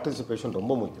பிஸ்னஸ்மேனுடைய பார்ட்டிசிபேஷன்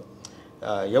ரொம்ப முக்கியம்.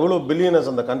 எவ்வளோ பில்லியனர்ஸ்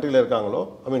அந்த கண்ட்ரியில் இருக்காங்களோ,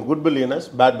 குட் பில்லியனர்ஸ்,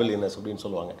 பேட் பில்லியனர்ஸ் அப்படின்னு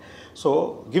சொல்லுவாங்க. So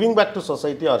giving back to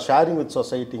society R sharing with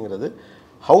சொசைட்டிங்கிறது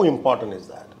how important is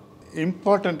that?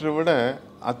 இம்பார்ட்டண்ட்டை விட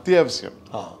அத்தியாவசியம்.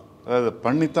 அதாவது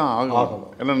பண்ணித்தான் ஆகணும்.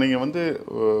 ஏன்னா நீங்கள் வந்து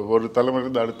ஒரு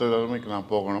தலைமுறையிலிருந்து அடுத்த தலைமுறைக்கு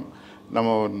நான் போகணும்,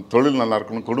 நம்ம தொழில் நல்லா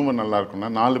இருக்கணும், குடும்பம் நல்லா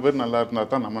இருக்கணும்னா 4 பேர் நல்லா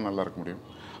இருந்தால் தான் நம்ம நல்லா இருக்க முடியும்.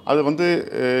 அது வந்து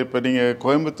இப்போ நீங்கள்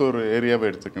கோயம்புத்தூர் ஏரியாவை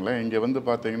எடுத்துக்கங்களேன். இங்கே வந்து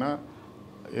பார்த்தீங்கன்னா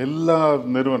எல்லா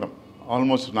நிறுவனம்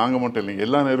ஆல்மோஸ்ட் நாங்கள் மட்டும் இல்லைங்க,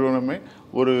 எல்லா நிறுவனமே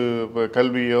ஒரு இப்போ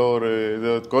கல்வியோ ஒரு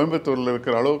இது கோயம்புத்தூரில்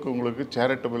இருக்கிற அளவுக்கு உங்களுக்கு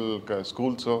சேரிட்டபிள்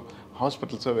ஸ்கூல்ஸோ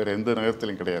ஹாஸ்பிட்டல்ஸோ வேறு எந்த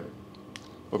நகரத்துலையும் கிடையாது.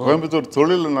 இப்போ கோயம்புத்தூர்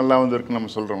தொழில் நல்லா வந்துருக்கு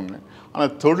நம்ம சொல்கிறவங்க.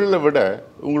 ஆனால் தொழிலை விட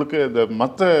உங்களுக்கு இந்த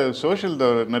மற்ற சோஷியல்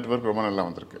நெட்வொர்க் ரொம்ப நல்லா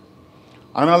வந்திருக்கு.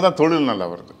 அதனால தான் தொழில் நல்லா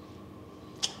வருது.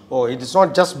 Oh, it is not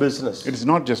just business. It is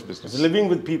not just business. It's living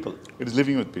with people. It is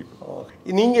living with people.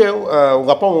 நீங்கள்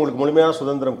உங்கள் அப்பா உங்களுக்கு முழுமையான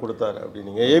சுதந்திரம் கொடுத்தாரு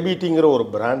அப்படின்னீங்க. ஏபிடிங்கிற ஒரு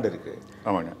பிராண்ட் இருக்குது.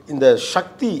 ஆமாங்க. இந்த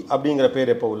சக்தி அப்படிங்கிற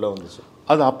பேர் எப்போ உள்ளே வந்துச்சு?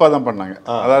 அது அப்பா தான் பண்ணாங்க.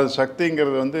 அதாவது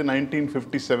சக்திங்கிறது வந்து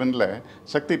 1957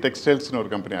 சக்தி டெக்ஸ்டைல்ஸ்னு ஒரு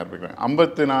கம்பெனி ஆரம்பிக்கிறாங்க.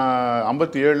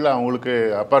 57 அவங்களுக்கு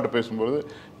அப்பாட்ட பேசும்போது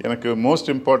எனக்கு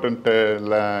most important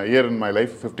year in my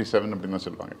life 57 அப்படின்னு தான்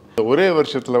சொல்லுவாங்க. ஒரே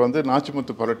வருஷத்தில் வந்து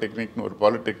நாச்சிமுத்து பாலிடெக்னிக்னு ஒரு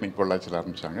பாலிடெக்னிக் பொள்ளாச்சியில்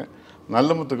ஆரம்பித்தாங்க.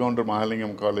 நல்லமுத்து கவுண்டர்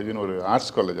மகாலிங்கம் காலேஜ்னு ஒரு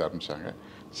ஆர்ட்ஸ் காலேஜ் ஆரம்பித்தாங்க.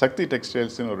 சக்தி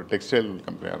டெக்ஸ்டைல்ஸ்னு ஒரு டெக்ஸ்டைல்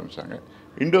கம்பெனி ஆரம்பித்தாங்க.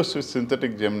 இண்டோ ஸ்விஸ்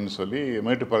சிந்தட்டிக் ஜெம்னு சொல்லி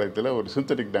மேட்டுப்பாளையத்தில் ஒரு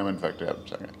சிந்தட்டிக் டைமண்ட் ஃபேக்ட்ரி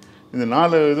ஆரம்பித்தாங்க. இந்த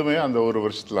 4 இதுவுமே அந்த ஒரு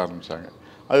வருஷத்தில் ஆரம்பித்தாங்க.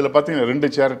 அதில் பார்த்தீங்கன்னா 2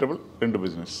 சேரிட்டபிள் 2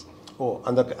 பிஸ்னஸ்.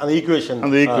 அந்த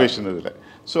ஈக்குவேஷன் இதில்.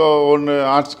 ஸோ ஒன்று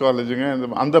ஆர்ட்ஸ் காலேஜுங்க.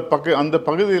 அந்த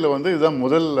பகுதியில் வந்து இதுதான்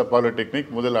முதல் பாலிடெக்னிக்,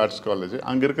 முதல் ஆர்ட்ஸ் காலேஜ்.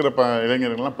 அங்கே இருக்கிற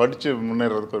இளைஞர்கள்லாம் படித்து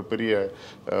முன்னேறதுக்கு ஒரு பெரிய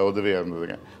உதவியாக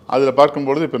இருந்ததுங்க. அதில்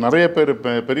பார்க்கும்பொழுது இப்போ நிறைய பேர்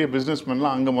பெரிய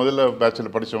பிஸ்னஸ்மேன்லாம் அங்கே முதல்ல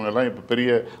பேட்சில் படித்தவங்கலாம் இப்போ பெரிய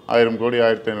 1000 கோடி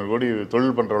 1500 கோடி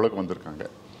தொழில் பண்ணுற அளவுக்கு வந்திருக்காங்க.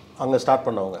 அங்கே ஸ்டார்ட்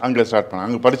பண்ணாங்க.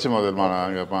 அங்கே படித்த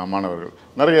அங்கே மாணவர்கள்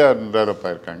நிறையா டெவலப்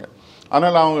ஆகிருக்காங்க.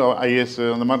 அதனால் அவங்க ஐஏஎஸ்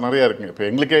அந்த மாதிரி நிறையா இருக்குங்க. இப்போ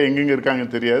எங்களுக்கே எங்கெங்கே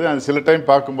இருக்காங்கன்னு தெரியாது. அது சில டைம்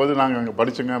பார்க்கும்போது நாங்கள் அங்கே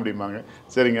படித்தோங்க அப்படிம்பாங்க.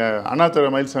 சரிங்க, அண்ணாதுரை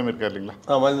மயில்சாமி இருக்கார் இல்லைங்களா,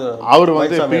 அவர்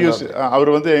வந்து பியூசி,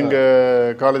 அவர் வந்து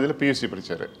எங்கள் காலேஜில் பியூசி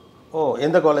படித்தார்.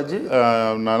 எந்த காலேஜ்?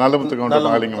 நல்லமுத்து கவுண்டர்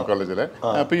மகாலிங்கம் காலேஜில்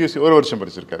பியூசி 1 வருஷம்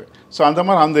படிச்சிருக்காரு. ஸோ அந்த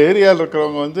மாதிரி அந்த ஏரியாவில்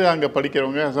இருக்கிறவங்க வந்து அங்கே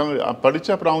படிக்கிறவங்க படித்து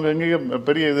அப்புறம் அவங்க எங்கேயும்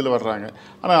பெரிய இதில் வர்றாங்க.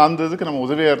 ஆனால் அந்த இதுக்கு நம்ம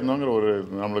உதவியாக இருந்தோங்கிற ஒரு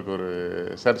நம்மளுக்கு ஒரு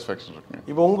சாட்டிஸ்ஃபேக்ஷன் இருக்குங்க.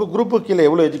 இப்போ உங்கள் குரூப்புக்கு கீழே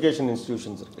எவ்வளோ எஜுகேஷன்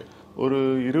இன்ஸ்டிடியூஷன்ஸ் இருக்குது? ஒரு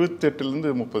 28லேருந்து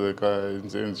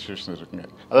 30 இன்ஸ்டிடியூஷன் இருக்குங்க.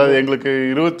 அதாவது எங்களுக்கு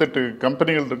 28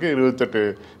 கம்பெனிகள் இருக்குது, 28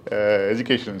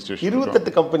 எஜுகேஷன் இன்ஸ்டிடியூஷன்.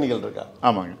 28 கம்பெனிகள் இருக்கா?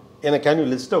 ஆமாங்க. எனக்கு கேன் யூ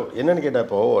லிஸ்ட் அவுட் என்னென்னு கேட்டால்,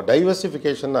 இப்போ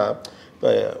டைவர்சிஃபிகேஷன்னா இப்போ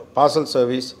parcel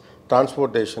service,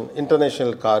 transportation,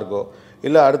 international cargo,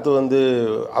 இல்லை அடுத்து வந்து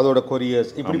அதோட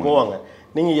கொரியர்ஸ், இப்படி போவாங்க.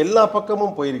 நீங்கள் எல்லா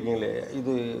பக்கமும் போயிருக்கீங்களே.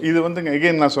 இது வந்துங்க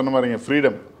எகெயின் நான் சொன்ன மாதிரிங்க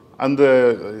ஃப்ரீடம். அந்த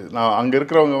நான் அங்கே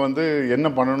இருக்கிறவங்க வந்து என்ன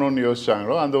பண்ணணும்னு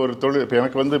யோசிச்சாங்களோ அந்த ஒரு தொழில். இப்போ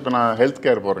எனக்கு வந்து இப்போ நான் ஹெல்த்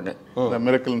கேர் போகிறேங்க, இந்த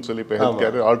மிரக்கல்னு சொல்லி இப்போ ஹெல்த்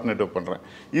கேர் ஆல்டர்னேட்டிவ் பண்ணுறேன்.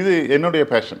 இது என்னுடைய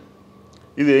பேஷன்.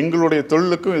 இது எங்களுடைய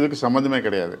தொழிலுக்கும் இதுக்கு சம்மந்தமே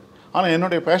கிடையாது. ஆனால்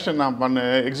என்னுடைய பேஷன் நான்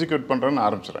எக்ஸிக்யூட் பண்ணுறேன்னு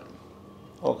ஆரம்பிச்சிடறேன்.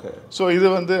 ஓகே. ஸோ இது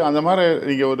வந்து அந்த மாதிரி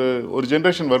நீங்கள் ஒரு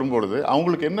ஜென்ரேஷன் வரும்பொழுது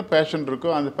அவங்களுக்கு என்ன பேஷன் இருக்கோ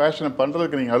அந்த பேஷனை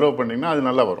பண்ணுறதுக்கு நீங்கள் அலோவ் பண்ணிங்கன்னா அது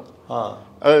நல்லா வரும்.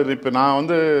 அதாவது இப்போ நான்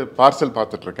வந்து பார்சல்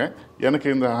பார்த்துட்ருக்கேன், எனக்கு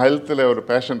இந்த ஹெல்த்தில் ஒரு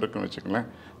பேஷன் இருக்குன்னு வச்சுக்கங்களேன்.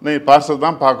 நீ பார்சல்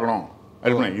தான் பார்க்கணும்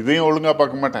அப்படின்னா இதையும் ஒழுங்காக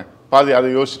பார்க்க மாட்டேன், பாதி அதை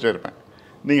யோசிச்சுட்டே இருப்பேன்.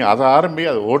 நீங்கள் அதை ஆரம்பி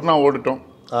அதை ஓடினா ஓடிட்டோம்,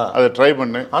 அதை ட்ரை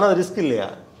பண்ணு. ஆனால் அது ரிஸ்க் இல்லையா?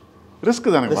 ரிஸ்க்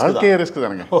தானுங்க, வாழ்க்கையே ரிஸ்க்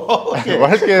தானுங்க,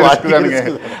 வாழ்க்கையே ரிஸ்க் தானுங்க.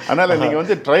 அதனால் நீங்கள்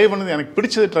வந்து ட்ரை பண்ணது, எனக்கு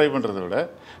பிடிச்சது ட்ரை பண்ணுறத விட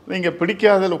நீங்கள்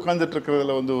பிடிக்காதில் உட்காந்துட்டு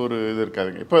இருக்கிறதுல வந்து ஒரு இது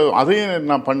இருக்காதுங்க. இப்போ அதையும்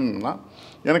நான் பண்ணேன்னா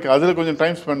எனக்கு அதில் கொஞ்சம்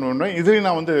டைம் ஸ்பெண்ட் பண்ணுவேன், இதுலேயும்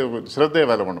நான் வந்து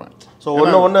சிரத்தையாக வேலை பண்ணுவேன். ஸோ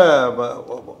ஒன்று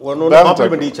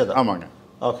ஆமாங்க.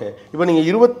 ஓகே. இப்போ நீங்கள்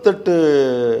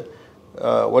 28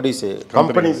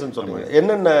 கம்பெனிஸ்ன்னு சொல்லுங்க,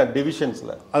 என்னென்ன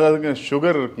டிவிஷன்ஸில்? அதாவதுங்க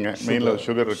சுகர் இருக்குங்க, மெயினில்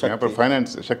சுகர் இருக்குங்க. அப்புறம்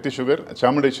ஃபைனான்ஸ் சக்தி சுகர்,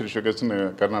 சாமுண்டேஸ்வரி சுகர்ஸ்னு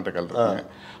கர்நாடகாவில் இருக்குங்க.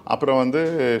 அப்புறம் வந்து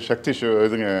சக்தி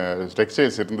இதுங்க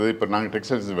டெக்ஸ்டைல்ஸ் இருந்தது, இப்போ நாங்கள்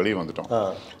டெக்ஸ்டைல்ஸ் வெளியே வந்துட்டோம்.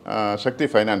 சக்தி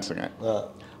ஃபைனான்ஸுங்க.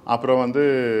 அப்புறம் வந்து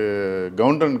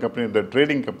கவுண்டன் கம்பெனி, இந்த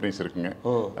ட்ரேடிங் கம்பெனிஸ் இருக்குங்க.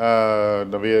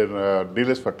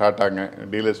 டீலர்ஸ் ஃபார் டாட்டாங்க,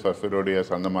 டீலர்ஸ் ஃபார் ஃபிரோடியாஸ்,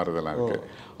 அந்த மாதிரி இதெல்லாம் இருக்குது.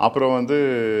 அப்புறம் வந்து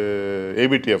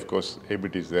APD, of course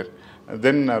APD is there.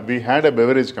 Then we had a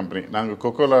beverage company. நாங்கள்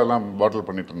கொக்கோலாலாம் பாட்டில்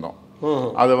பண்ணிட்டு இருந்தோம்.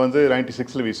 அதை வந்து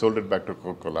 96 we sold it back to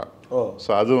Coca-Cola. So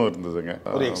அதுவும் இருந்ததுங்க.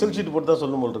 ஒரு எக்ஸல் ஷீட் போட்டு தான்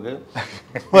சொல்லும் போல் இருக்கு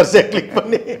கிளிக்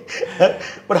பண்ணி.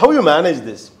 But how you manage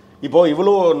this? இப்போ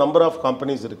இவ்வளோ நம்பர் ஆஃப்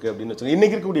கம்பெனிஸ் இருக்குது அப்படின்னு வச்சுக்கோங்க.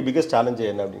 இன்றைக்கி இருக்கக்கூடிய பிகஸ்ட் சேலஞ்சு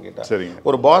என்ன அப்படின்னு கேட்டால், சரிங்க,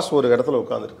 ஒரு பாஸ் ஒரு இடத்துல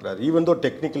உட்காந்துருக்கிறார், ஈவன் தோ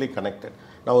டெக்னிக்கலி கனெக்டட்.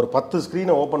 நான் ஒரு 10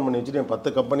 ஸ்க்ரீனை ஓப்பன் பண்ணி வச்சுட்டு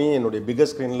 10 கம்பெனியும் என்னுடைய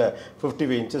பிகஸ்ட் ஸ்க்ரீனில்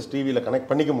 55 inches டிவியில் கனெக்ட்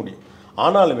பண்ணிக்க முடியும்.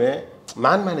 ஆனாலுமே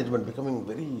மேனேஜ்மெண்ட் பிகமிங்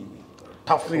வெரி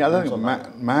டஃப். நீங்கள் அதான்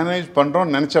மேனேஜ்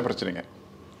பண்ணுறோன்னு நினச்சா பிரச்சனைங்க.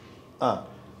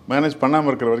 மேனேஜ் பண்ணாமல்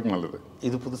இருக்கிற வரைக்கும் நல்லது.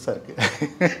 இது புதுசாக இருக்குது,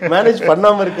 மேனேஜ்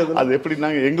பண்ணாமல் இருக்கிறது. அது எப்படி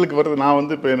நாங்கள் எங்களுக்கு வருது, நான்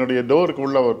வந்து இப்போ என்னுடைய டோருக்கு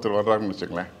உள்ளே ஒருத்தர் வர்றாங்கன்னு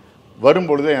வச்சுக்கலேன்,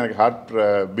 வரும்பொழுதே எனக்கு ஹார்ட்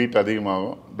பீட்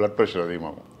அதிகமாகும், பிளட் ப்ரெஷர்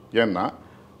அதிகமாகும். ஏன்னா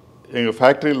எங்கள்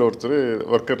ஃபேக்ட்ரியில் ஒருத்தர்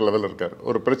ஒர்க்கர் லெவலில் இருக்கார்.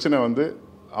 ஒரு பிரச்சனை வந்து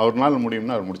அவர்னால்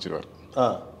முடியும்னா அவர் முடிச்சிருவார்.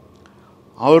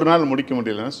 அவர்னால் முடிக்க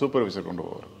முடியலைன்னா சூப்பர்வைசர் கொண்டு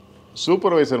போவார்.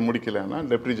 சூப்பர்வைசர் முடிக்கலைன்னா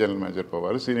டெப்டி ஜெனரல் மேனேஜர்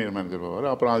போவார், சீனியர் மேனேஜர் போவார்.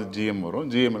 அப்புறம் அது ஜிஎம் வரும்,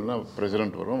 ஜிஎம்எல்னா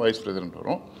பிரசிடென்ட் வரும், வைஸ் பிரசிடென்ட்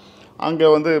வரும். அங்கே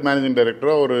வந்து மேனேஜிங்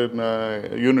டைரக்டராக ஒரு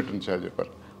யூனிட் இன்சார்ஜ்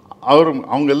இருப்பார்.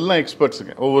 அவங்க எல்லாம்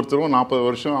எக்ஸ்பர்ட்ஸுங்க. ஒவ்வொருத்தரும் 40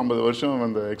 வருஷம் 50 வருஷம்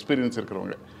அந்த எக்ஸ்பீரியன்ஸ்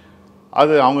இருக்கிறவங்க.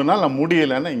 அது அவங்களால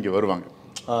முடியலைன்னா இங்கே வருவாங்க.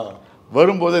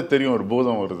 வரும்போதே தெரியும் ஒரு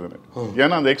பூதம் வருதுன்னு.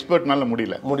 ஏன்னா அந்த எக்ஸ்பர்ட்னால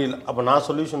முடியல. அப்போ நான்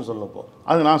சொல்யூஷன் சொல்லணும்.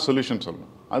 அது நான் சொல்யூஷன்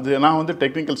சொல்லணும். அது நான் வந்து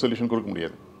டெக்னிக்கல் சொல்யூஷன் கொடுக்க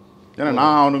முடியாது. ஏன்னா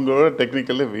நான் அவங்களோட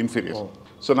டெக்னிக்கல் இன்ஃபீரியர்.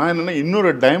 ஸோ நான் என்னென்னா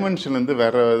இன்னொரு டைமென்ஷன்லேருந்து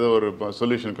வேறு ஏதோ ஒரு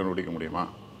சொல்யூஷன் கண்டுபிடிக்க முடியுமா?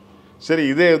 சரி,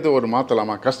 இதே வந்து ஒரு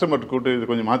மாற்றலாமா? கஸ்டமர் கூப்பிட்டு இது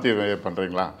கொஞ்சம் மாற்றி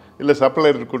பண்ணுறீங்களா? இல்லை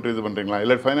சப்ளையர் கூப்பிட்டு இது பண்ணுறீங்களா?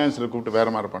 இல்லை ஃபைனான்ஸில் கூப்பிட்டு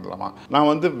வேறு மாதிரி பண்ணலாமா? நான்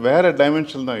வந்து வேறு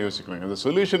டைமென்ஷன் தான் யோசிக்கிறேன். இந்த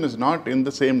solution is not in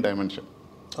the same dimension.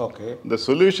 Okay, இந்த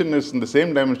சொல்யூஷன் இஸ் இந்த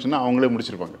சேம் டைமென்ஷன் அவங்களே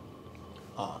முடிச்சிருப்பாங்க.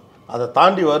 அதை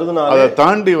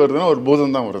தாண்டி வருதுன்னா ஒரு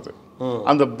பூதம் தான் வருது.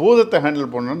 அந்த பூதத்தை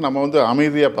ஹேண்டில் பண்ணணும்னு நம்ம வந்து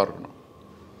அமைதியாக பார்க்கணும்.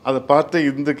 அதை பார்த்து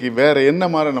இதுக்கு வேறு என்ன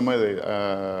மாதிரி நம்ம இதை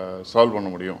சால்வ் பண்ண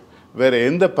முடியும், வேறு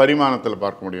எந்த பரிமாணத்தில்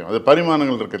பார்க்க முடியும். அது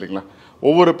பரிமாணங்கள் இருக்குது இல்லைங்களா?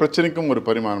 ஒவ்வொரு பிரச்சனைக்கும் ஒரு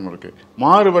பரிமாணம் இருக்குது.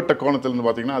 மாறுபட்ட கோணத்திலேருந்து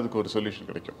பார்த்திங்கன்னா அதுக்கு ஒரு சொல்யூஷன்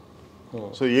கிடைக்கும்.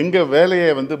 ஸோ எங்கள் வேலையை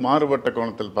வந்து மாறுபட்ட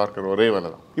கோணத்தில் பார்க்குற ஒரே வேலை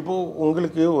தான். இப்போது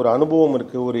உங்களுக்கு ஒரு அனுபவம்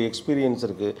இருக்குது, ஒரு எக்ஸ்பீரியன்ஸ்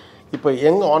இருக்குது. இப்போ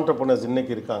யங் ஆண்டர்ப்ரனர்ஸ்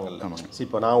இன்றைக்கி இருக்காங்கல்ல,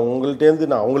 இப்போ நான் உங்கள்கிட்டேருந்து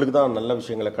நான் அவங்களுக்கு தான் நல்ல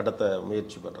விஷயங்களை கடத்த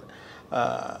முயற்சி பண்ணுறேன்.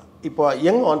 இப்போ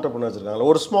யங் ஆண்டர்ப்ரனர்ஸ் இருக்காங்களா,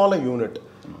 ஒரு ஸ்மாலர் யூனிட்,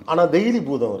 ஆனால் டெய்லி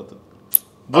பூதம் வருது.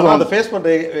 அதை ஃபேஸ்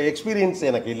பண்ணுற எக்ஸ்பீரியன்ஸ்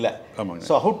எனக்கு இல்லை.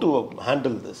 So how to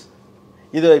handle this?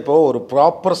 இது இப்போது ஒரு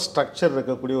ப்ராப்பர் ஸ்ட்ரக்சர்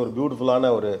இருக்கக்கூடிய ஒரு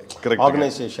பியூட்டிஃபுல்லான ஒரு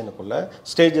ஆர்கனைசேஷனுக்குள்ள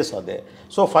ஸ்டேஜஸ் அது.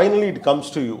 So finally it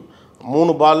comes to you.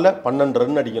 3 பாலில் 12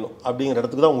 ரன் அடிக்கணும் அப்படிங்கிற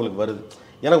இடத்துக்கு தான் உங்களுக்கு வருது.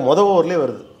 எனக்கு ஓவர்லேயே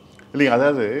வருது இல்லைங்க.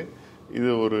 அதாவது இது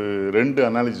ஒரு 2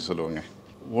 அனாலஜி சொல்லுவாங்க.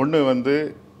 ஒன்று வந்து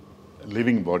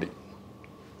லிவிங் பாடி.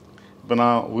 இப்போ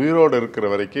நான் உயிரோடு இருக்கிற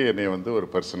வரைக்கும் என்னை வந்து ஒரு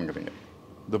பர்சனுங்கிறீங்க.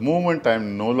 The moment I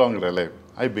am no longer alive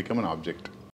I become an object.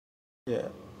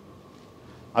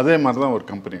 அதே மாதிரி தான் ஒரு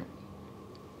கம்பெனியும்.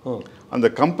 அந்த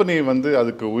கம்பெனி வந்து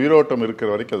அதுக்கு உயிரோட்டம் இருக்கிற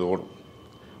வரைக்கும் அது ஓடும்.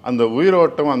 அந்த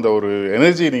உயிரோட்டம், அந்த ஒரு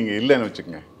எனர்ஜி நீங்கள் இல்லைன்னு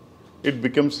வச்சுக்கோங்க, it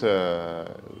becomes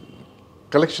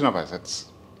collection of assets.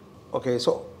 Okay,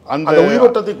 so அந்த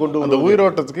உயிரோட்டத்தை கொண்டு அந்த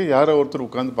உயிரோட்டத்துக்கு யாரோ ஒருத்தர்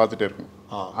உட்காந்து பார்த்துட்டே இருக்கணும்.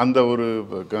 அந்த ஒரு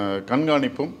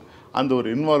கண்காணிப்பும் அந்த ஒரு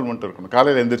இன்வால்மெண்ட் இருக்கணும்.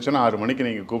 காலையில் எழுந்திரிச்சோன்னா 6 மணிக்கு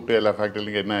நீங்கள் கூப்பிட்டு எல்லா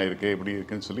ஃபேக்ட்ரிலையும் என்ன இருக்குது எப்படி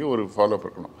இருக்குன்னு சொல்லி ஒரு ஃபாலோஅப்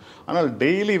இருக்கணும். ஆனால்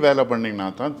டெய்லி வேலை பண்ணிங்கன்னா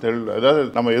தான் அதாவது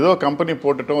நம்ம ஏதோ கம்பெனி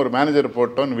போட்டுட்டோம், ஒரு மேனேஜர்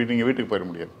போட்டோம், நீங்கள் வீட்டுக்கு போயிட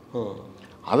முடியாது.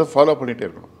 அதை ஃபாலோ பண்ணிகிட்டே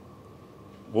இருக்கணும்.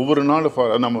 ஒவ்வொரு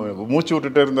நாளும் நம்ம மூச்சு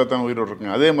விட்டுட்டே இருந்தால் தான் உயிரோடு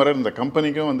இருக்குங்க. அதே மாதிரி இந்த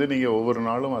கம்பெனிக்கும் வந்து நீங்கள் ஒவ்வொரு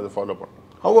நாளும் அதை ஃபாலோ பண்ணணும்.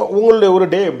 உங்களுடைய ஒரு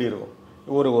டே எப்படி இருக்கும்?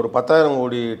 ஒரு 10,000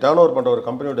 கோடி டர்ன் ஓவர் பண்ணுற ஒரு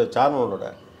கம்பெனியோட சேர்மனோட,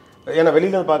 ஏன்னா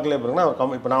வெளியில் பார்க்கல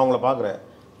அப்படின்னா இப்போ நான் உங்களை பார்க்குறேன்,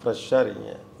 ஃப்ரெஷ்ஷாக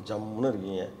இருக்கீங்க, ஜம்முன்னு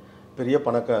இருக்கீங்க, பெரிய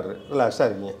பணக்காரர், ரிலாக்ஸாக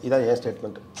இருக்கீங்க. இதான் என்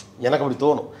ஸ்டேட்மெண்ட்டு. எனக்கு அப்படி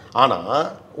தோணும். ஆனால்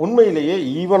உண்மையிலேயே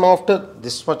even after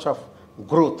this much of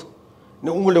growth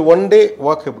உங்களுடைய ஒன் டே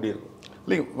ஒர்க் எப்படி இருக்கும்?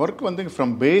 இல்லைங்க, ஒர்க் வந்து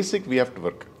from basic we have to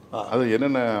work. அது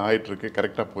என்னென்ன ஆகிட்டுருக்கு,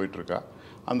 கரெக்டாக போயிட்டுருக்கா,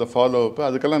 அந்த ஃபாலோஅப்பு,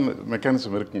 அதுக்கெல்லாம்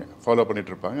மெக்கானிசம் இருக்குங்க. ஃபாலோ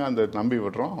பண்ணிகிட்டு இருப்பாங்க. அந்த நம்பி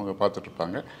விடுறோம், அவங்க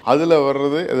பார்த்துட்ருப்பாங்க. அதில்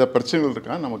வர்றது எதாவது பிரச்சனைகள்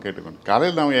இருக்கான்னு நம்ம கேட்டுக்கணும்.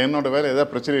 காலையில் நம்ம என்னோட வேலை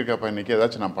எதாவது பிரச்சனை இருக்காப்பா இன்றைக்கி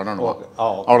ஏதாச்சும் நான் பண்ணணும்,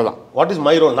 அவ்வளோதான். What is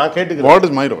my role? நான் கேட்டுக்கிறேன், what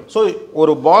is my role? So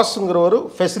ஒரு பாஸ்ங்கிற ஒரு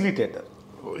ஃபெசிலிட்டேட்டர்.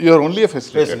 யூஆர் ஒன்லி அ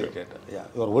ஃபெசிலிட்டேட்டர்.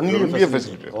 யூஆர் ஒன்லி அ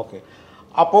ஃபெசிலிட்டேட்டர். ஓகே,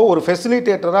 அப்போது ஒரு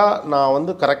ஃபெசிலிட்டேட்டராக நான்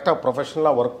வந்து கரெக்டாக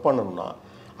ப்ரொஃபஷனலாக ஒர்க் பண்ணணும்னா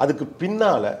அதுக்கு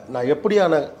பின்னால் நான்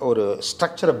எப்படியான ஒரு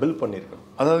ஸ்ட்ரக்சரை பில்ட் பண்ணியிருக்கேன்?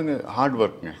 அதாவதுங்க ஹார்ட்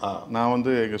ஒர்க்குங்க. நான்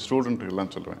வந்து எங்கள்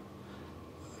ஸ்டூடெண்ட்டுக்கெல்லாம் சொல்லுவேன்,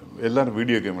 எல்லோரும்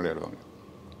வீடியோ கேம் விளையாடுவாங்க.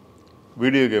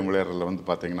 வீடியோ கேம் விளையாடுறதுல வந்து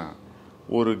பார்த்தீங்கன்னா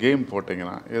ஒரு கேம்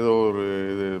போட்டிங்கன்னா ஏதோ ஒரு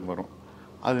இது வரும்,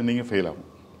 அது நீங்கள் ஃபெயில் ஆகும்,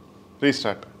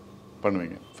 ரீஸ்டார்ட்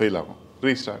பண்ணுவீங்க, ஃபெயில் ஆகும்,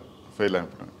 ரீஸ்டார்ட் ஃபெயில்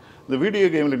ஆகும் பண்ணுவேன். இந்த வீடியோ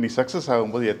கேமில் நீ சக்ஸஸ்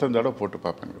ஆகும்போது எத்தனை தடவை போட்டு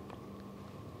பார்ப்பேங்க?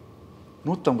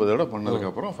 150 தடவை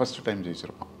பண்ணதுக்கப்புறம் ஃபஸ்ட்டு டைம்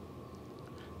ஜெயிச்சிருப்பான்.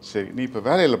 சரி, நீ இப்போ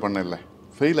வேலையில் பண்ணல,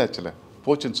 ஃபெயில் ஆச்சுல,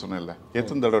 போச்சுன்னு சொன்னேன்ல,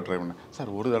 எத்தனை தடவை ட்ரை பண்ண? சார்,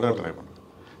 ஒரு தடவை ட்ரை பண்ணேன்.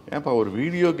 ஏன்ப்பா ஒரு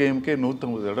வீடியோ கேமுக்கே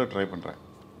 150 தடவை ட்ரை பண்ணுறேன்.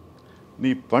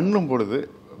 நீ பண்ணும் பொழுது,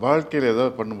 வாழ்க்கையில்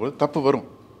ஏதாவது பண்ணும்போது தப்பு வரும்,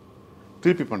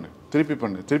 திருப்பி பண்ணு, திருப்பி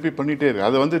பண்ணு, திருப்பி பண்ணிகிட்டே இருக்கு.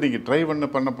 அதை வந்து நீங்கள் ட்ரை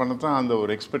பண்ண தான் அந்த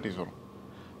ஒரு எக்ஸ்பர்டீஸ் வரும்.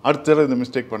 அடுத்த தடவை இந்த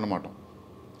மிஸ்டேக் பண்ண மாட்டோம்.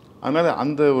 அதனால்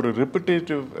அந்த ஒரு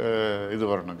ரெப்பிட்டேட்டிவ் இது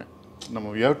வரணுங்க. நம்ம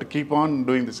we have to keep on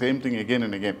doing the same thing again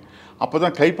and again. அப்போ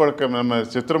தான் கைப்பழக்கம், நம்ம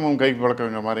சித்திரமும் கை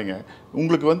பழக்கங்க மாதிரிங்க,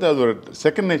 உங்களுக்கு வந்து அது ஒரு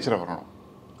செகண்ட் நேச்சராக வரணும்.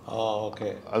 ஓகே,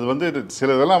 அது வந்து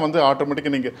சில இதெல்லாம் வந்து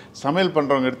ஆட்டோமேட்டிக்காக நீங்கள் சமையல்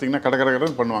பண்ணுறவங்க எடுத்திங்கன்னா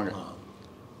கடற்கடன்னு பண்ணுவாங்க.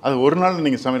 அது ஒரு நாள்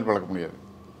நீங்கள் சமையல் பழக்க முடியாது.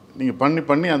 நீங்கள்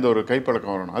பண்ணி அந்த ஒரு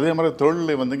கைப்பழக்கம் வரணும். அதே மாதிரி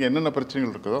தொழிலில் வந்து என்னென்ன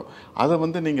பிரச்சனைகள் இருக்குதோ அதை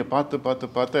வந்து நீங்கள்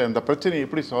பார்த்து அந்த பிரச்சனையை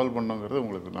எப்படி சால்வ் பண்ணுங்கிறது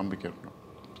உங்களுக்கு நம்பிக்கை இருக்கணும்.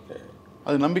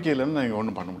 அது நம்பிக்கை இல்லைன்னு நீங்கள்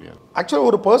ஒன்றும் பண்ண முடியாது. ஆக்சுவலாக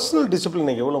ஒரு பர்சனல் டிசிப்ளின்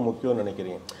நீங்கள் எவ்வளோ முக்கியம்னு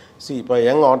நினைக்கிறீங்க? இப்போ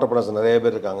யங் ஆண்டர்பிரனர்ஸ் நிறைய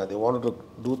பேர் இருக்காங்க. they want to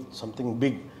do something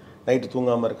big. Night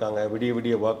தூங்காமல் இருக்காங்க,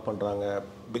 விடிய ஒர்க் பண்ணுறாங்க,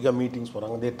 பிக்காக மீட்டிங்ஸ்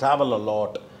போகிறாங்க, they travel a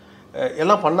lot,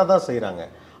 எல்லாம் பண்ண தான் செய்கிறாங்க.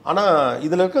 ஆனால்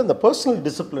இதில் இருக்க இந்த பர்சனல்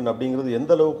டிசிப்ளின் அப்படிங்கிறது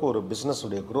எந்த அளவுக்கு ஒரு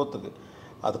பிஸ்னஸுடைய க்ரோத்துக்கு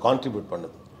அது கான்ட்ரிபியூட்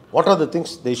பண்ணுது? What are the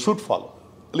things they should follow?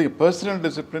 இல்லை, personal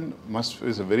discipline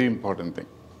is a very important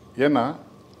thing. ஏன்னா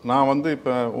நான் வந்து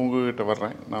இப்போ உங்ககிட்ட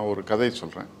வர்றேன், நான் ஒரு கதையை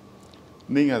சொல்கிறேன்,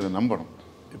 நீங்கள் அதை நம்பணும்.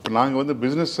 இப்போ நாங்கள் வந்து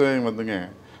பிஸ்னஸ் வந்துங்க,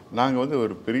 நாங்கள் வந்து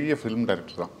ஒரு பெரிய ஃபிலிம்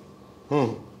டைரக்டர் தான்.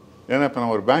 ஏன்னா இப்போ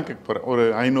நான் ஒரு பேங்க்குக்கு போகிறேன், ஒரு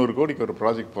 500 கோடிக்கு ஒரு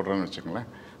ப்ராஜெக்ட் போடுறேன்னு வச்சுக்கோங்களேன்,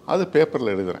 அது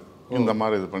பேப்பரில் எழுதுகிறேன், இந்த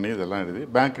மாதிரி இது பண்ணி இதெல்லாம் எழுதி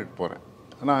பேங்க்குக்கு போகிறேன்.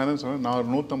 நான் என்ன சொல்கிறேன், நான் ஒரு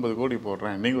 150 கோடி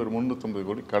போடுறேன், நீங்கள் ஒரு 350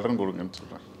 கோடி கடன் கொடுங்கன்னு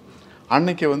சொல்கிறேன்.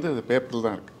 அன்றைக்கி வந்து அது பேப்பரில்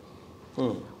தான் இருக்குது.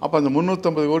 அப்போ அந்த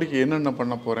 350 கோடிக்கு என்னென்ன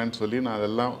பண்ண போகிறேன்னு சொல்லி நான்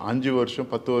அதெல்லாம் 5 வருஷம்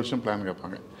 10 வருஷம் பிளான்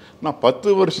கேட்பாங்க. நான்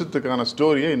 10 வருஷத்துக்கான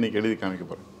ஸ்டோரியை இன்றைக்கி எழுதி காமிக்க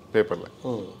போகிறேன் பேப்பரில்.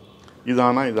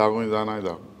 இதானா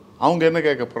இதாகும். அவங்க என்ன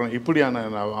கேட்க போகிறேன், இப்படியான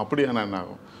என்ன ஆகும், அப்படியான என்ன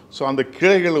ஆகும். ஸோ அந்த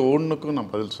கிளைகள் ஒன்றுக்கும்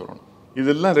நான் பதில் சொல்லணும்.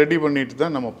 இதெல்லாம் ரெடி பண்ணிட்டு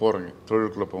தான் நம்ம போகிறோங்க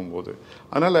தொழிலுக்குள்ளே போகும்போது.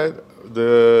 அதனால் the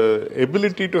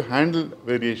ability to handle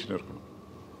variation இருக்கணும்.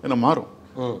 ஏன்னா மாறும்.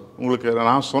 உங்களுக்கு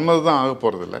நான் சொன்னது தான் ஆக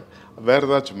போகிறதில்ல, வேறு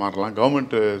ஏதாச்சும் மாறலாம்,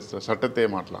 கவர்மெண்ட் சட்டத்தையே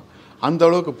மாற்றலாம். அந்த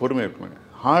அளவுக்கு பொறுமை இருக்கணுங்க.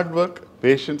 Hard work,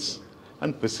 patience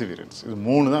and perseverance, இது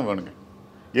 3 தான் வேணுங்க.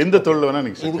 எந்த தொழில் வேணால்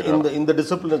நீங்கள் இந்த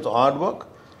disciplines hard work,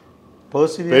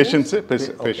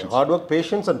 hard work,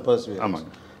 patience and perseverance.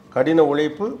 ஆமாங்க. கடின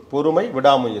உழைப்பு, பொறுமை,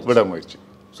 விடாமுயற்சி.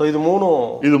 ஸோ இது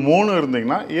 3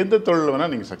 இருந்தீங்கன்னா எந்த தொழில்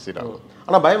வேணால் நீங்கள் சக்சீட் ஆகும்.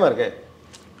 ஆனால் பயமாக இருக்கே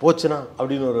போச்சுன்னா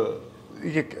அப்படின்னு ஒரு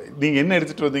நீங்கள் என்ன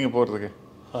எடுத்துகிட்டு வந்தீங்க போகிறதுக்கு?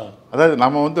 அதாவது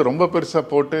நம்ம வந்து ரொம்ப பெருசாக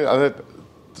போட்டு அதை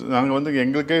நாங்கள் வந்து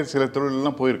எங்களுக்கே சில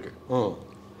தொழிலெலாம் போயிருக்கு.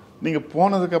 நீங்கள்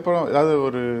போனதுக்கப்புறம் அதாவது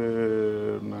ஒரு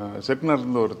செட்டினர்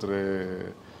இருந்து ஒருத்தர்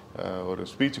ஒரு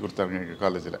ஸ்பீச் கொடுத்தாருங்க எங்கள்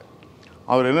காலேஜில்.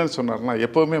 அவர் என்னென்னு சொன்னார்னா,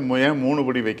 எப்போவுமே ஏன் 3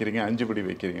 படி வைக்கிறீங்க 5 படி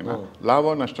வைக்கிறீங்கன்னா,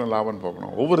 லாபம் நஷ்டம் லாபம்னு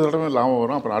போகணும். ஒவ்வொரு தடவையும் லாபம்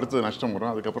வரும், அப்புறம் அடுத்தது நஷ்டம்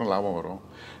வரும், அதுக்கப்புறம் லாபம் வரும்.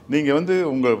 நீங்கள் வந்து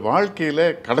உங்கள் வாழ்க்கையில்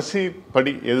கடைசி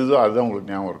படி எதுதோ அதுதான்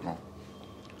உங்களுக்கு ஞாபகம் இருக்கணும்.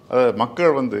 அதாவது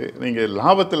மக்கள் வந்து நீங்கள்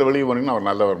லாபத்தில் வெளியே போனீங்கன்னா அவர்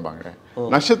நல்லா வருவாங்க,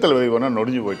 நஷ்டத்தில் வெளியே போனால்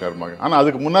நொடிஞ்சு போயிட்டா இருப்பாங்க. ஆனால்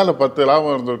அதுக்கு முன்னால் 10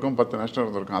 லாபம் இருந்திருக்கும் 10 நஷ்டம்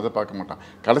இருந்திருக்கும், அதை பார்க்க மாட்டான்.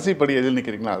 கடைசி படி எதில்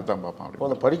நிற்கிறீங்களோ அதை தான் பார்ப்பான். அப்படி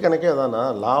அந்த படிக்கணக்கே அதானா,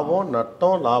 லாபம்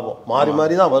நட்டம் லாபம் மாறி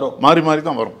மாறி தான்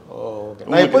வரும்.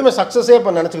 நான் எப்போதுமே சக்ஸஸே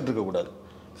இப்போ நினச்சிக்கிட்டு இருக்கக்கூடாது.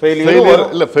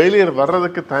 ஃபெயிலியர்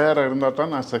வர்றதுக்கு தயாராக இருந்தால்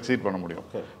தான் நான் சக்சீட் பண்ண முடியும்.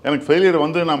 எனக்கு ஃபெயிலியர்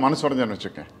வந்து நான் மனசு உடைஞ்சேன்னு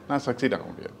வச்சுக்கேன், நான் சக்சீட் ஆக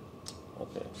முடியாது.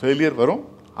 ஃபெயிலியர் வரும்,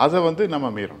 அதை வந்து நம்ம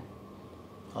மீறணும்.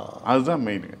 அதுதான்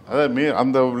மெயினுங்க. அதாவது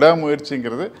அந்த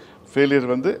விடாமுயற்சிங்கிறது ஃபெயிலியர்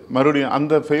வந்து மறுபடியும்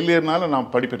அந்த ஃபெயிலியர்னால நான்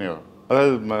படிப்பினை வரும்.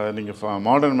 அதாவது நீங்கள்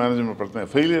மாடர்ன் மேனேஜ்மெண்ட் பார்த்தா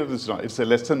ஃபெயிலியர் இட்ஸ் எ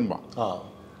லெசன் பா.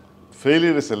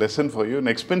 Failure is a lesson for you,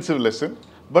 an expensive lesson,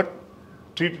 but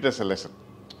treat it as a lesson,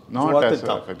 not as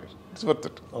a failure. It's worth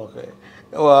it. Okay.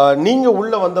 நீங்கள்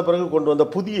உள்ளே வந்த பிறகு கொண்டு வந்த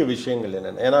புதிய விஷயங்கள்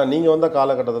என்னென்ன? ஏன்னா நீங்கள் வந்த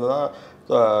காலகட்டத்தில் தான்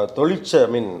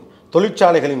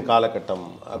தொழிற்சாலைகளின் காலகட்டம்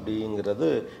அப்படிங்கிறது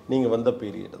நீங்கள் வந்த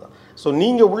பீரியட் தான். ஸோ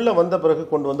நீங்கள் உள்ளே வந்த பிறகு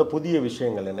கொண்டு வந்த புதிய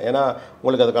விஷயங்கள் என்ன? ஏன்னா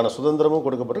உங்களுக்கு அதுக்கான சுதந்திரமும்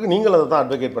கொடுக்கப்பட்டிருக்கு, நீங்கள் அதை தான்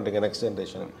அட்வொகேட் பண்ணுறீங்க நெக்ஸ்ட்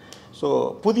ஜென்ரேஷன். ஸோ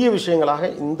புதிய விஷயங்களாக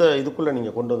இந்த இதுக்குள்ளே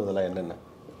நீங்கள் கொண்டு வந்ததெல்லாம் என்னென்ன?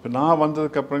 இப்போ நான்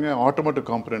வந்ததுக்கப்புறங்க ஆட்டோமேட்டிக்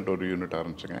காம்பனண்ட் ஒரு யூனிட்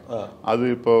ஆரம்பிச்சுங்க. அது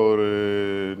இப்போ ஒரு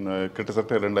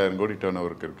கிட்டத்தட்ட 2000 கோடி டர்ன்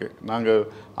ஓவருக்கு இருக்குது. நாங்கள்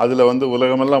அதில் வந்து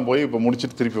உலகமெல்லாம் போய் இப்போ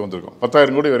முடிச்சுட்டு திருப்பி வந்திருக்கோம்.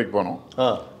 10,000 கோடி வரைக்கும் போனோம்,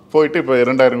 போயிட்டு இப்போ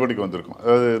 2000 கோடிக்கு வந்திருக்கும்.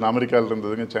 அதாவது அமெரிக்காவில்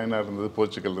இருந்ததுங்க, சைனா இருந்தது,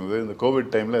 போர்ச்சுகல் இருந்தது. இந்த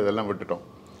கோவிட் டைமில் இதெல்லாம்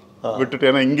விட்டுட்டு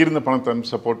ஏன்னா இங்கிருந்து பணத்தை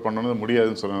சப்போர்ட் பண்ணணும்னு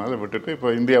முடியாதுன்னு சொன்னதுனால விட்டுட்டு இப்போ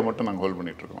இந்தியா மட்டும் நாங்கள் ஹோல்ட்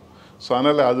பண்ணிகிட்ருக்கோம். ஸோ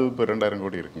அதனால் அது இப்போ 2000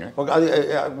 கோடி இருக்குங்க. அது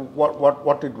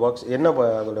வாட் இட் ஒர்க்ஸ் என்ன?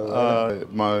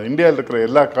 இந்தியாவில் இருக்கிற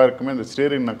எல்லா காருக்குமே இந்த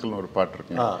ஸ்டீரிங் நக்கல்னு ஒரு பாட்டு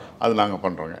இருக்குங்க, அது நாங்கள்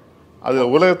பண்ணுறோங்க. அது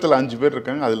உலகத்தில் 5 பேர்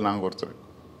இருக்காங்க, அதில் நாங்கள் ஒருத்தர்.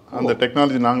 அந்த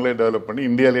டெக்னாலஜி நாங்களே டெவலப் பண்ணி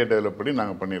இந்தியாவிலேயே டெவலப் பண்ணி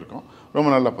நாங்கள் பண்ணியிருக்கோம். ரொம்ப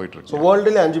நல்லா போயிட்டு இருக்கு.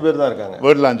 வேர்ல்டுலேயே 5 பேர் தான் இருக்காங்க.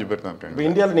 வேர்ல்டில் 5 பேர் தான் இருக்காங்க. இப்போ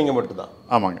இந்தியாவில் நீங்கள் மட்டும் தான்?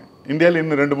 ஆமாங்க. இந்தியாவில்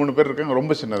இன்னும் 2-3 பேர் இருக்காங்க,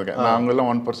 ரொம்ப சின்னதுங்க. நாங்கெல்லாம்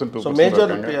 1% 2%.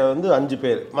 மேஜர் வந்து 5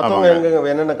 பேர்.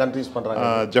 மற்றவங்க என்னென்ன கண்ட்ரீஸ் பண்ணுறாங்க?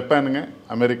 ஜப்பானுங்க,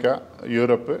 அமெரிக்கா,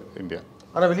 யூரோப்பு, இந்தியா.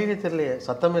 ஆனால் வெளியே தெரியலையே,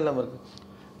 சத்தமே இல்லாமல் இருக்குது.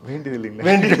 வேண்டியது இல்லைங்களா?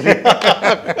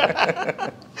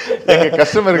 எங்கள்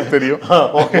கஸ்டமருக்கு தெரியும்.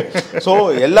 ஓகே. ஸோ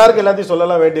எல்லாருக்கும் எல்லாத்தையும்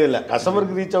சொல்லலாம் வேண்டியதில்லை,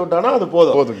 கஸ்டமருக்கு ரீச் அவுட் ஆனால் அது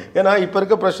போதும். ஏன்னா இப்போ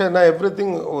இருக்க ப்ரெஷர்னா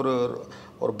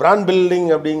ஒரு பிராண்ட் பில்டிங்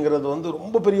அப்படிங்கிறது வந்து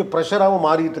ரொம்ப பெரிய ப்ரெஷராகவும்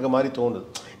மாறிட்டு இருக்க மாதிரி தோணுது.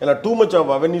 ஏன்னா too much of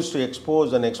avenues to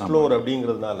expose and explore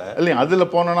அப்படிங்கிறதுனால இல்லை அதில்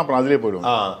போனோன்னா அப்புறம் அதிலே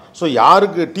போயிடுவோம். ஸோ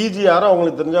யாருக்கு டிஜி யாரோ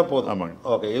அவங்களுக்கு தெரிஞ்சா போதும். ஆமாங்க.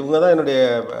 ஓகே, இவங்க தான் என்னுடைய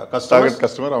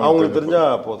கஸ்டமர், அவங்களுக்கு தெரிஞ்சா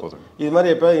போதும். இது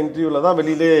மாதிரி எப்போ இன்டர்வியூவில் தான்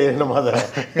வெளியிலே நம்ம அதை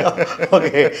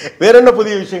ஓகே. வேற என்ன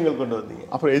புதிய விஷயங்கள் கொண்டு வந்தீங்க?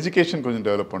 அப்புறம் எஜுகேஷன் கொஞ்சம்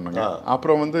டெவலப் பண்ணுங்க.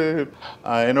 அப்புறம் வந்து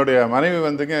என்னுடைய மனைவி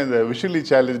வந்துங்க இந்த விஷுவலி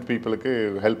சேலஞ்ச் பீப்புளுக்கு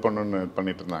ஹெல்ப் பண்ணணும்னு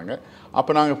பண்ணிட்டு இருந்தாங்க.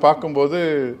 அப்போ நாங்கள் பார்க்கும்போது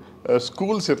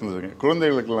ஸ்கூல்ஸ் இருந்ததுங்க,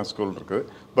 குழந்தைகளுக்கெல்லாம் ஸ்கூல் இருக்குது.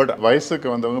 பட் வயசுக்கு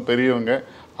வந்தவங்க பெரியவங்க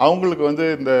அவங்களுக்கு வந்து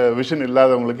இந்த விஷன்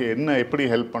இல்லாதவங்களுக்கு என்ன எப்படி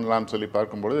ஹெல்ப் பண்ணலான்னு சொல்லி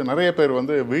பார்க்கும்பொழுது நிறைய பேர்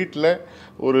வந்து வீட்டில்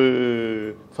ஒரு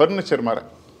ஃபர்னிச்சர் மாதிரி,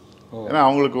 ஏன்னா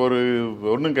அவங்களுக்கு ஒரு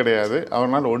ஒன்றும் கிடையாது,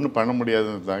 அவங்களால ஒன்றும் பண்ண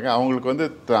முடியாதுன்னு இருந்தாங்க. அவங்களுக்கு வந்து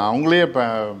அவங்களே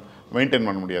மெயின்டைன்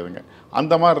பண்ண முடியாதுங்க.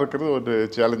 அந்த மாதிரி இருக்கிறது ஒரு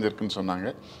சேலஞ்ச் இருக்குன்னு சொன்னாங்க.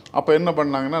 அப்போ என்ன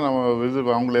பண்ணாங்கன்னா நம்ம இது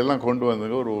அவங்களெல்லாம் கொண்டு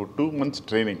வந்தது ஒரு 2 months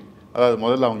ட்ரைனிங். அதாவது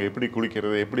முதல்ல அவங்க எப்படி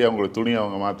குளிக்கிறது, எப்படி அவங்களோட துணி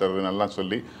அவங்க மாற்றுறது நல்லா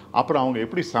சொல்லி, அப்புறம் அவங்க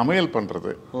எப்படி சமையல்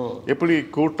பண்ணுறது, எப்படி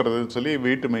கூட்டுறதுன்னு சொல்லி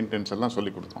வீட்டு மெயின்டெனன்ஸ் எல்லாம்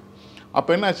சொல்லி கொடுத்தோம்.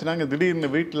 அப்போ என்ன ஆச்சுனாங்க, திடீர்னு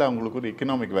வீட்டில் அவங்களுக்கு ஒரு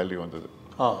எக்கனாமிக் வேல்யூ வந்தது.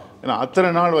 ஏன்னா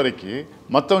அத்தனை நாள் வரைக்கும்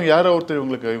மற்றவங்க யாரோ ஒருத்தர்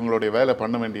இவங்களுடைய வேலை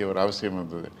பண்ண வேண்டிய ஒரு அவசியம்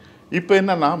இருந்தது. இப்போ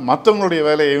என்னன்னா மற்றவங்களுடைய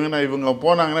வேலையை இவங்க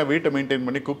போனாங்கன்னா வீட்டை மெயின்டைன்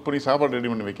பண்ணி குக் பண்ணி சாப்பாடு ரெடி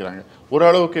பண்ணி வைக்கிறாங்க.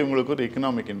 ஓரளவுக்கு இவங்களுக்கு ஒரு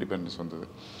எக்கனாமிக் இண்டிபெண்டன்ஸ் வந்தது.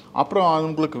 அப்புறம்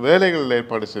அவங்களுக்கு வேலைகள்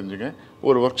ஏற்பாடு செஞ்சுங்க,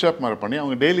 ஒரு ஒர்க் ஷாப் மாதிரி பண்ணி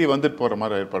அவங்க டெய்லி வந்துட்டு போகிற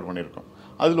மாதிரி ஏற்பாடு பண்ணியிருக்கோம்.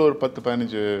 அதில் ஒரு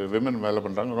 10-15 விமன் வேலை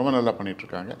பண்ணுறாங்க, ரொம்ப நல்லா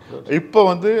பண்ணிகிட்ருக்காங்க. இப்போ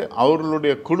வந்து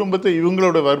அவர்களுடைய குடும்பத்தை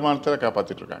இவங்களோட வருமானத்தில்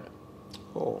காப்பாற்றிட்டு இருக்காங்க.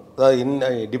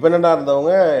 அதாவது டிபெண்டாக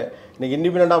இருந்தவங்க இன்னைக்கு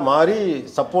இண்டிபெண்டாக மாறி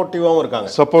சப்போர்ட்டிவாகவும் இருக்காங்க.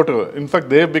 Supportive. In fact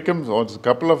they become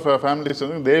couple of families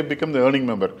வந்து they become the earning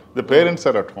member, the parents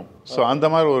R at home. So அந்த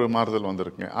மாதிரி ஒரு மாறுதல்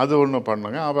வந்திருக்குங்க. அது ஒன்று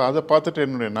பண்ணுங்க. அப்போ அதை பார்த்துட்டு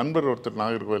என்னுடைய நண்பர் ஒருத்தர்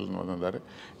நாகர்கோவில் வந்திருந்தார்.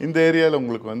 இந்த ஏரியாவில்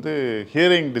உங்களுக்கு வந்து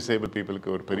ஹியரிங் டிசேபிள்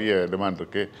பீப்புளுக்கு ஒரு பெரிய டிமாண்ட்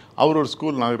இருக்குது. அவர் ஒரு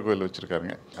ஸ்கூல் நாகர்கோவில்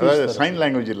வச்சுருக்காருங்க. அதாவது சைன்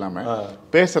லாங்குவேஜ் இல்லாமல்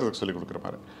பேசுறதுக்கு சொல்லிக் கொடுக்குற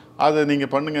மாதிரி. அதை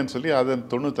நீங்கள் பண்ணுங்கன்னு சொல்லி அதை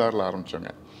 96ல்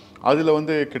ஆரம்பித்தோங்க. அதில்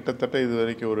வந்து கிட்டத்தட்ட இது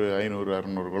வரைக்கும் ஒரு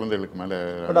 500-600 குழந்தைகளுக்கு மேலே.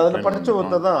 அதில் படித்த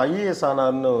ஒருத்தர் தான் ஐஏஎஸ்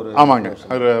ஆனார்னு ஒரு. ஆமாங்க,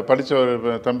 அவர் படித்த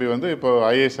ஒரு தம்பி வந்து இப்போ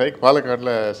ஐஏஎஸ் ஆகி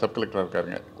பாலக்காட்டில் சப் கலெக்டராக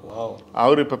இருக்காருங்க.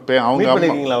 அவர் இப்போ அவங்க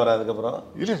அவர் அதுக்கப்புறம்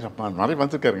இல்லை நிறைய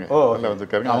வந்திருக்காருங்க, நல்லா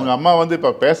வந்திருக்காருங்க. அவங்க அம்மா வந்து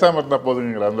இப்போ பேசாமல் இருந்தால்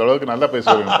போதுங்கிற அந்த அளவுக்கு நல்லா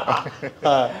பேசுவாங்க.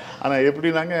 ஆனால்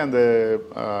எப்படின்னாங்க, அந்த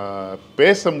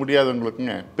பேச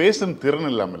முடியாதவங்களுக்குங்க பேசும்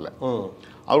திறன் இல்லாமல் இல்லை,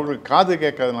 அவங்களுக்கு காது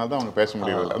கேட்காதனால தான் அவங்க பேச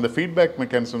முடியவில்லை. அந்த ஃபீட்பேக்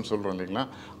மெக்கானிசம் சொல்கிறோம் இல்லைங்களா,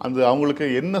 அந்த அவங்களுக்கு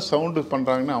என்ன சவுண்டு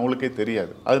பண்ணுறாங்கன்னு அவங்களுக்கே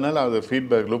தெரியாது. அதனால அதை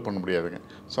ஃபீட்பேக் லூப் பண்ண முடியாதுங்க.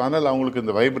 ஸோ அதனால் அவங்களுக்கு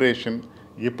இந்த வைப்ரேஷன்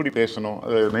எப்படி பேசணும்,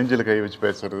 நெஞ்சில் கை வச்சு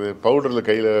பேசுறது, பவுடரில்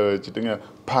கையில் வச்சுட்டுங்க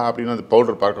அப்படின்னு அந்த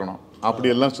பவுடர் பார்க்கணும்,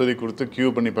 அப்படியெல்லாம் சொல்லி கொடுத்து க்யூ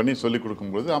பண்ணி சொல்லி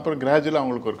கொடுக்கும்போது அப்புறம் கிராஜுவலாக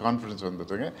அவங்களுக்கு ஒரு கான்ஃபிடன்ஸ்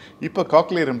வந்துட்டுங்க. இப்போ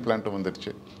காக்லியர் இம்ப்ளான்ட்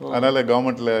வந்துடுச்சு. அதனால்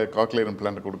கவர்மெண்ட்டில் காக்லியர்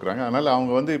இம்ப்ளான்ட் கொடுக்குறாங்க. அதனால்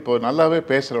அவங்க வந்து இப்போ நல்லாவே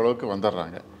பேசுகிற அளவுக்கு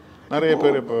வந்துடுறாங்க. நிறைய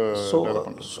பேர் இப்போ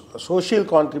சோஷியல்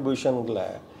கான்ட்ரிபியூஷனில்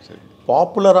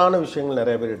பாப்புலரான விஷயங்கள்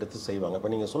நிறைய பேர் எடுத்து செய்வாங்க. இப்போ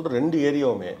நீங்கள் சொல்கிற 2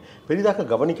 ஏரியாவுமே பெரிதாக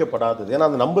கவனிக்கப்படாதது, ஏன்னா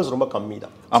அந்த நம்பர்ஸ் ரொம்ப கம்மி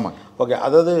தான். ஆமாம். ஓகே,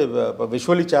 அதாவது இப்போ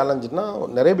விஷுவலி சேலஞ்சுனா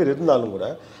நிறைய பேர் இருந்தாலும் கூட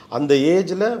அந்த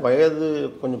ஏஜில் வயது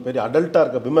கொஞ்சம் பெரிய அடல்ட்டாக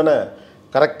இருக்க விமனை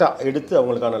கரெக்டாக எடுத்து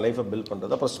அவங்களுக்கான லைஃப்பை பில்ட்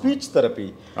பண்ணுறது. அப்புறம் ஸ்பீச் தெரப்பி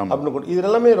அப்படின்னு இது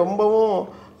எல்லாமே ரொம்பவும்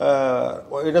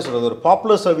என்ன சொல்கிறது, ஒரு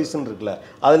பாப்புலர் சர்வீஸ்ன்னு இருக்குல்ல,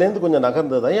 அதுலேருந்து கொஞ்சம்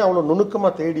நகர்ந்தது தான். ஏன் அவ்வளோ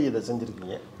நுணுக்கமாக தேடி இதை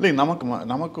செஞ்சுருக்கீங்க? இல்லை,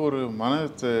 நமக்கு ஒரு மன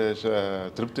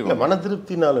திருப்தி இல்லை, மன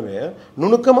திருப்தினாலுமே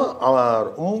நுணுக்கமாக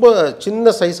ரொம்ப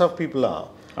சின்ன சைஸ் ஆஃப்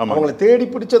பீப்புளாக அவங்களை தேடி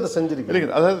பிடிச்சி அதை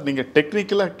செஞ்சுருக்கீங்க. அதாவது நீங்கள்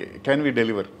டெக்னிக்கலாக கேன் வி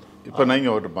டெலிவர். இப்போ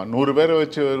நீங்கள் ஒரு 100 பேரை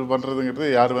வச்சு பண்ணுறதுங்கிறது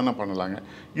யார் வேணால் பண்ணலாங்க.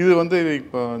 இது வந்து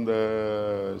இப்போ இந்த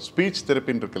ஸ்பீச்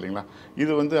தெரப்பின்னு இருக்கு இல்லைங்களா,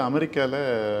 இது வந்து அமெரிக்காவில்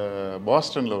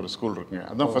பாஸ்டனில் ஒரு ஸ்கூல் இருக்குங்க.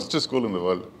 அதுதான் ஃபஸ்ட்டு ஸ்கூல் இந்த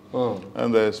வேர்ல்டு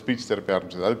அந்த ஸ்பீச் தெரப்பி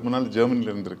ஆரம்பிச்சது. அதுக்கு முன்னால்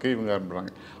ஜெர்மனியில் இருந்திருக்கு, இவங்க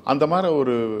ஆரம்பிக்கிறாங்க. அந்த மாதிரி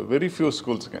ஒரு வெரி ஃபியூ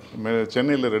ஸ்கூல்ஸுங்க.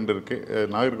 சென்னையில் 2 இருக்குது,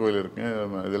 நாகர்கோவில் இருக்குங்க,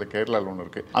 இதில் கேரளாவில் 1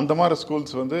 இருக்குது. அந்த மாதிரி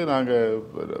ஸ்கூல்ஸ் வந்து நாங்கள்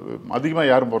அதிகமாக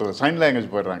யாரும் போகிறது சைன்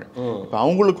லாங்குவேஜ் போயிடுறாங்க. இப்போ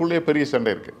அவங்களுக்குள்ளேயே பெரிய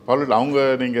சண்டை இருக்குது. அவங்க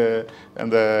நீங்கள்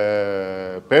அந்த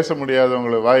பேச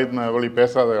முடியாதவங்களை வழி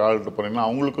பேசாத ஆள்கிட்ட போனீங்கன்னா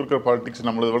அவங்களுக்கு இருக்கிற பாலிடிக்ஸ்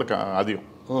நம்மளதை விட அதிகம்.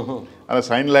 ஆனால்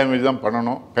சைன் லாங்குவேஜ் தான்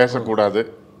பண்ணணும், பேசக்கூடாது.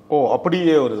 அப்படி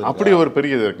ஒரு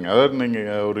பெரிய இது இருக்குங்க. அதாவது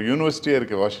நீங்கள் ஒரு யூனிவர்சிட்டியே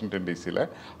இருக்குது வாஷிங்டன் டிசியில்,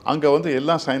 அங்கே வந்து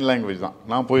எல்லாம் சைன் லாங்குவேஜ் தான்.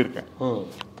 நான் போயிருக்கேன்.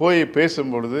 போய்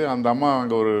பேசும்பொழுது அந்த அம்மா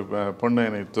அங்கே ஒரு பொண்ணு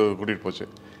என்னை கூட்டிகிட்டு போச்சு.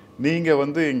 நீங்கள்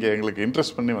வந்து இங்கே எங்களுக்கு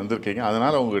இன்ட்ரெஸ்ட் பண்ணி வந்திருக்கீங்க,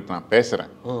 அதனால் உங்கள்கிட்ட நான்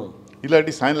பேசுகிறேன்.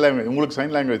 இல்லாட்டி சைன் லாங்குவேஜ் உங்களுக்கு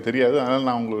சைன் லாங்குவேஜ் தெரியாது, அதனால்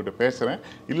நான் உங்கள்கிட்ட பேசுகிறேன்.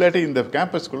 இல்லாட்டி இந்த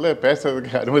கேம்பஸ்க்குள்ளே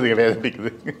பேசுறதுக்கு அனுமதி கிடையாது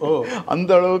அப்படிங்குது. அந்த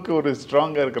அளவுக்கு ஒரு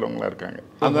ஸ்ட்ராங்காக இருக்கிறவங்களா இருக்காங்க.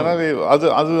 அதனால்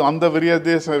அது அந்த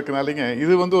வித்தியாசம் இருக்கனாலேங்க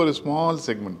இது வந்து ஒரு ஸ்மால்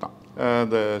செக்மெண்ட் தான்,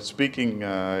 இந்த ஸ்பீக்கிங்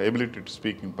எபிலிட்டி டு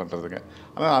ஸ்பீக்கிங் பண்ணுறதுங்க.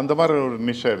 ஆனால் அந்த மாதிரி ஒரு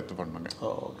நிஷா எடுத்து பண்ணுங்க.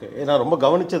 ஓகே, நான் ரொம்ப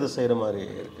கவனிச்சதை செய்கிற மாதிரி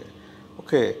இருக்குது.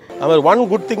 ஓகே. அது ஒன்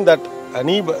குட் திங் தட்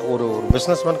நீ ஒரு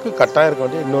பிஸ்னஸ்மேனுக்கு கட்டாயம் இருக்க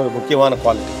வேண்டிய இன்னொரு முக்கியமான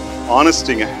quality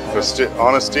ஆனஸ்டிங்க. First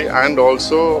honesty and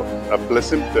also a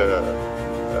pleasant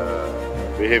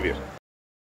behaviour.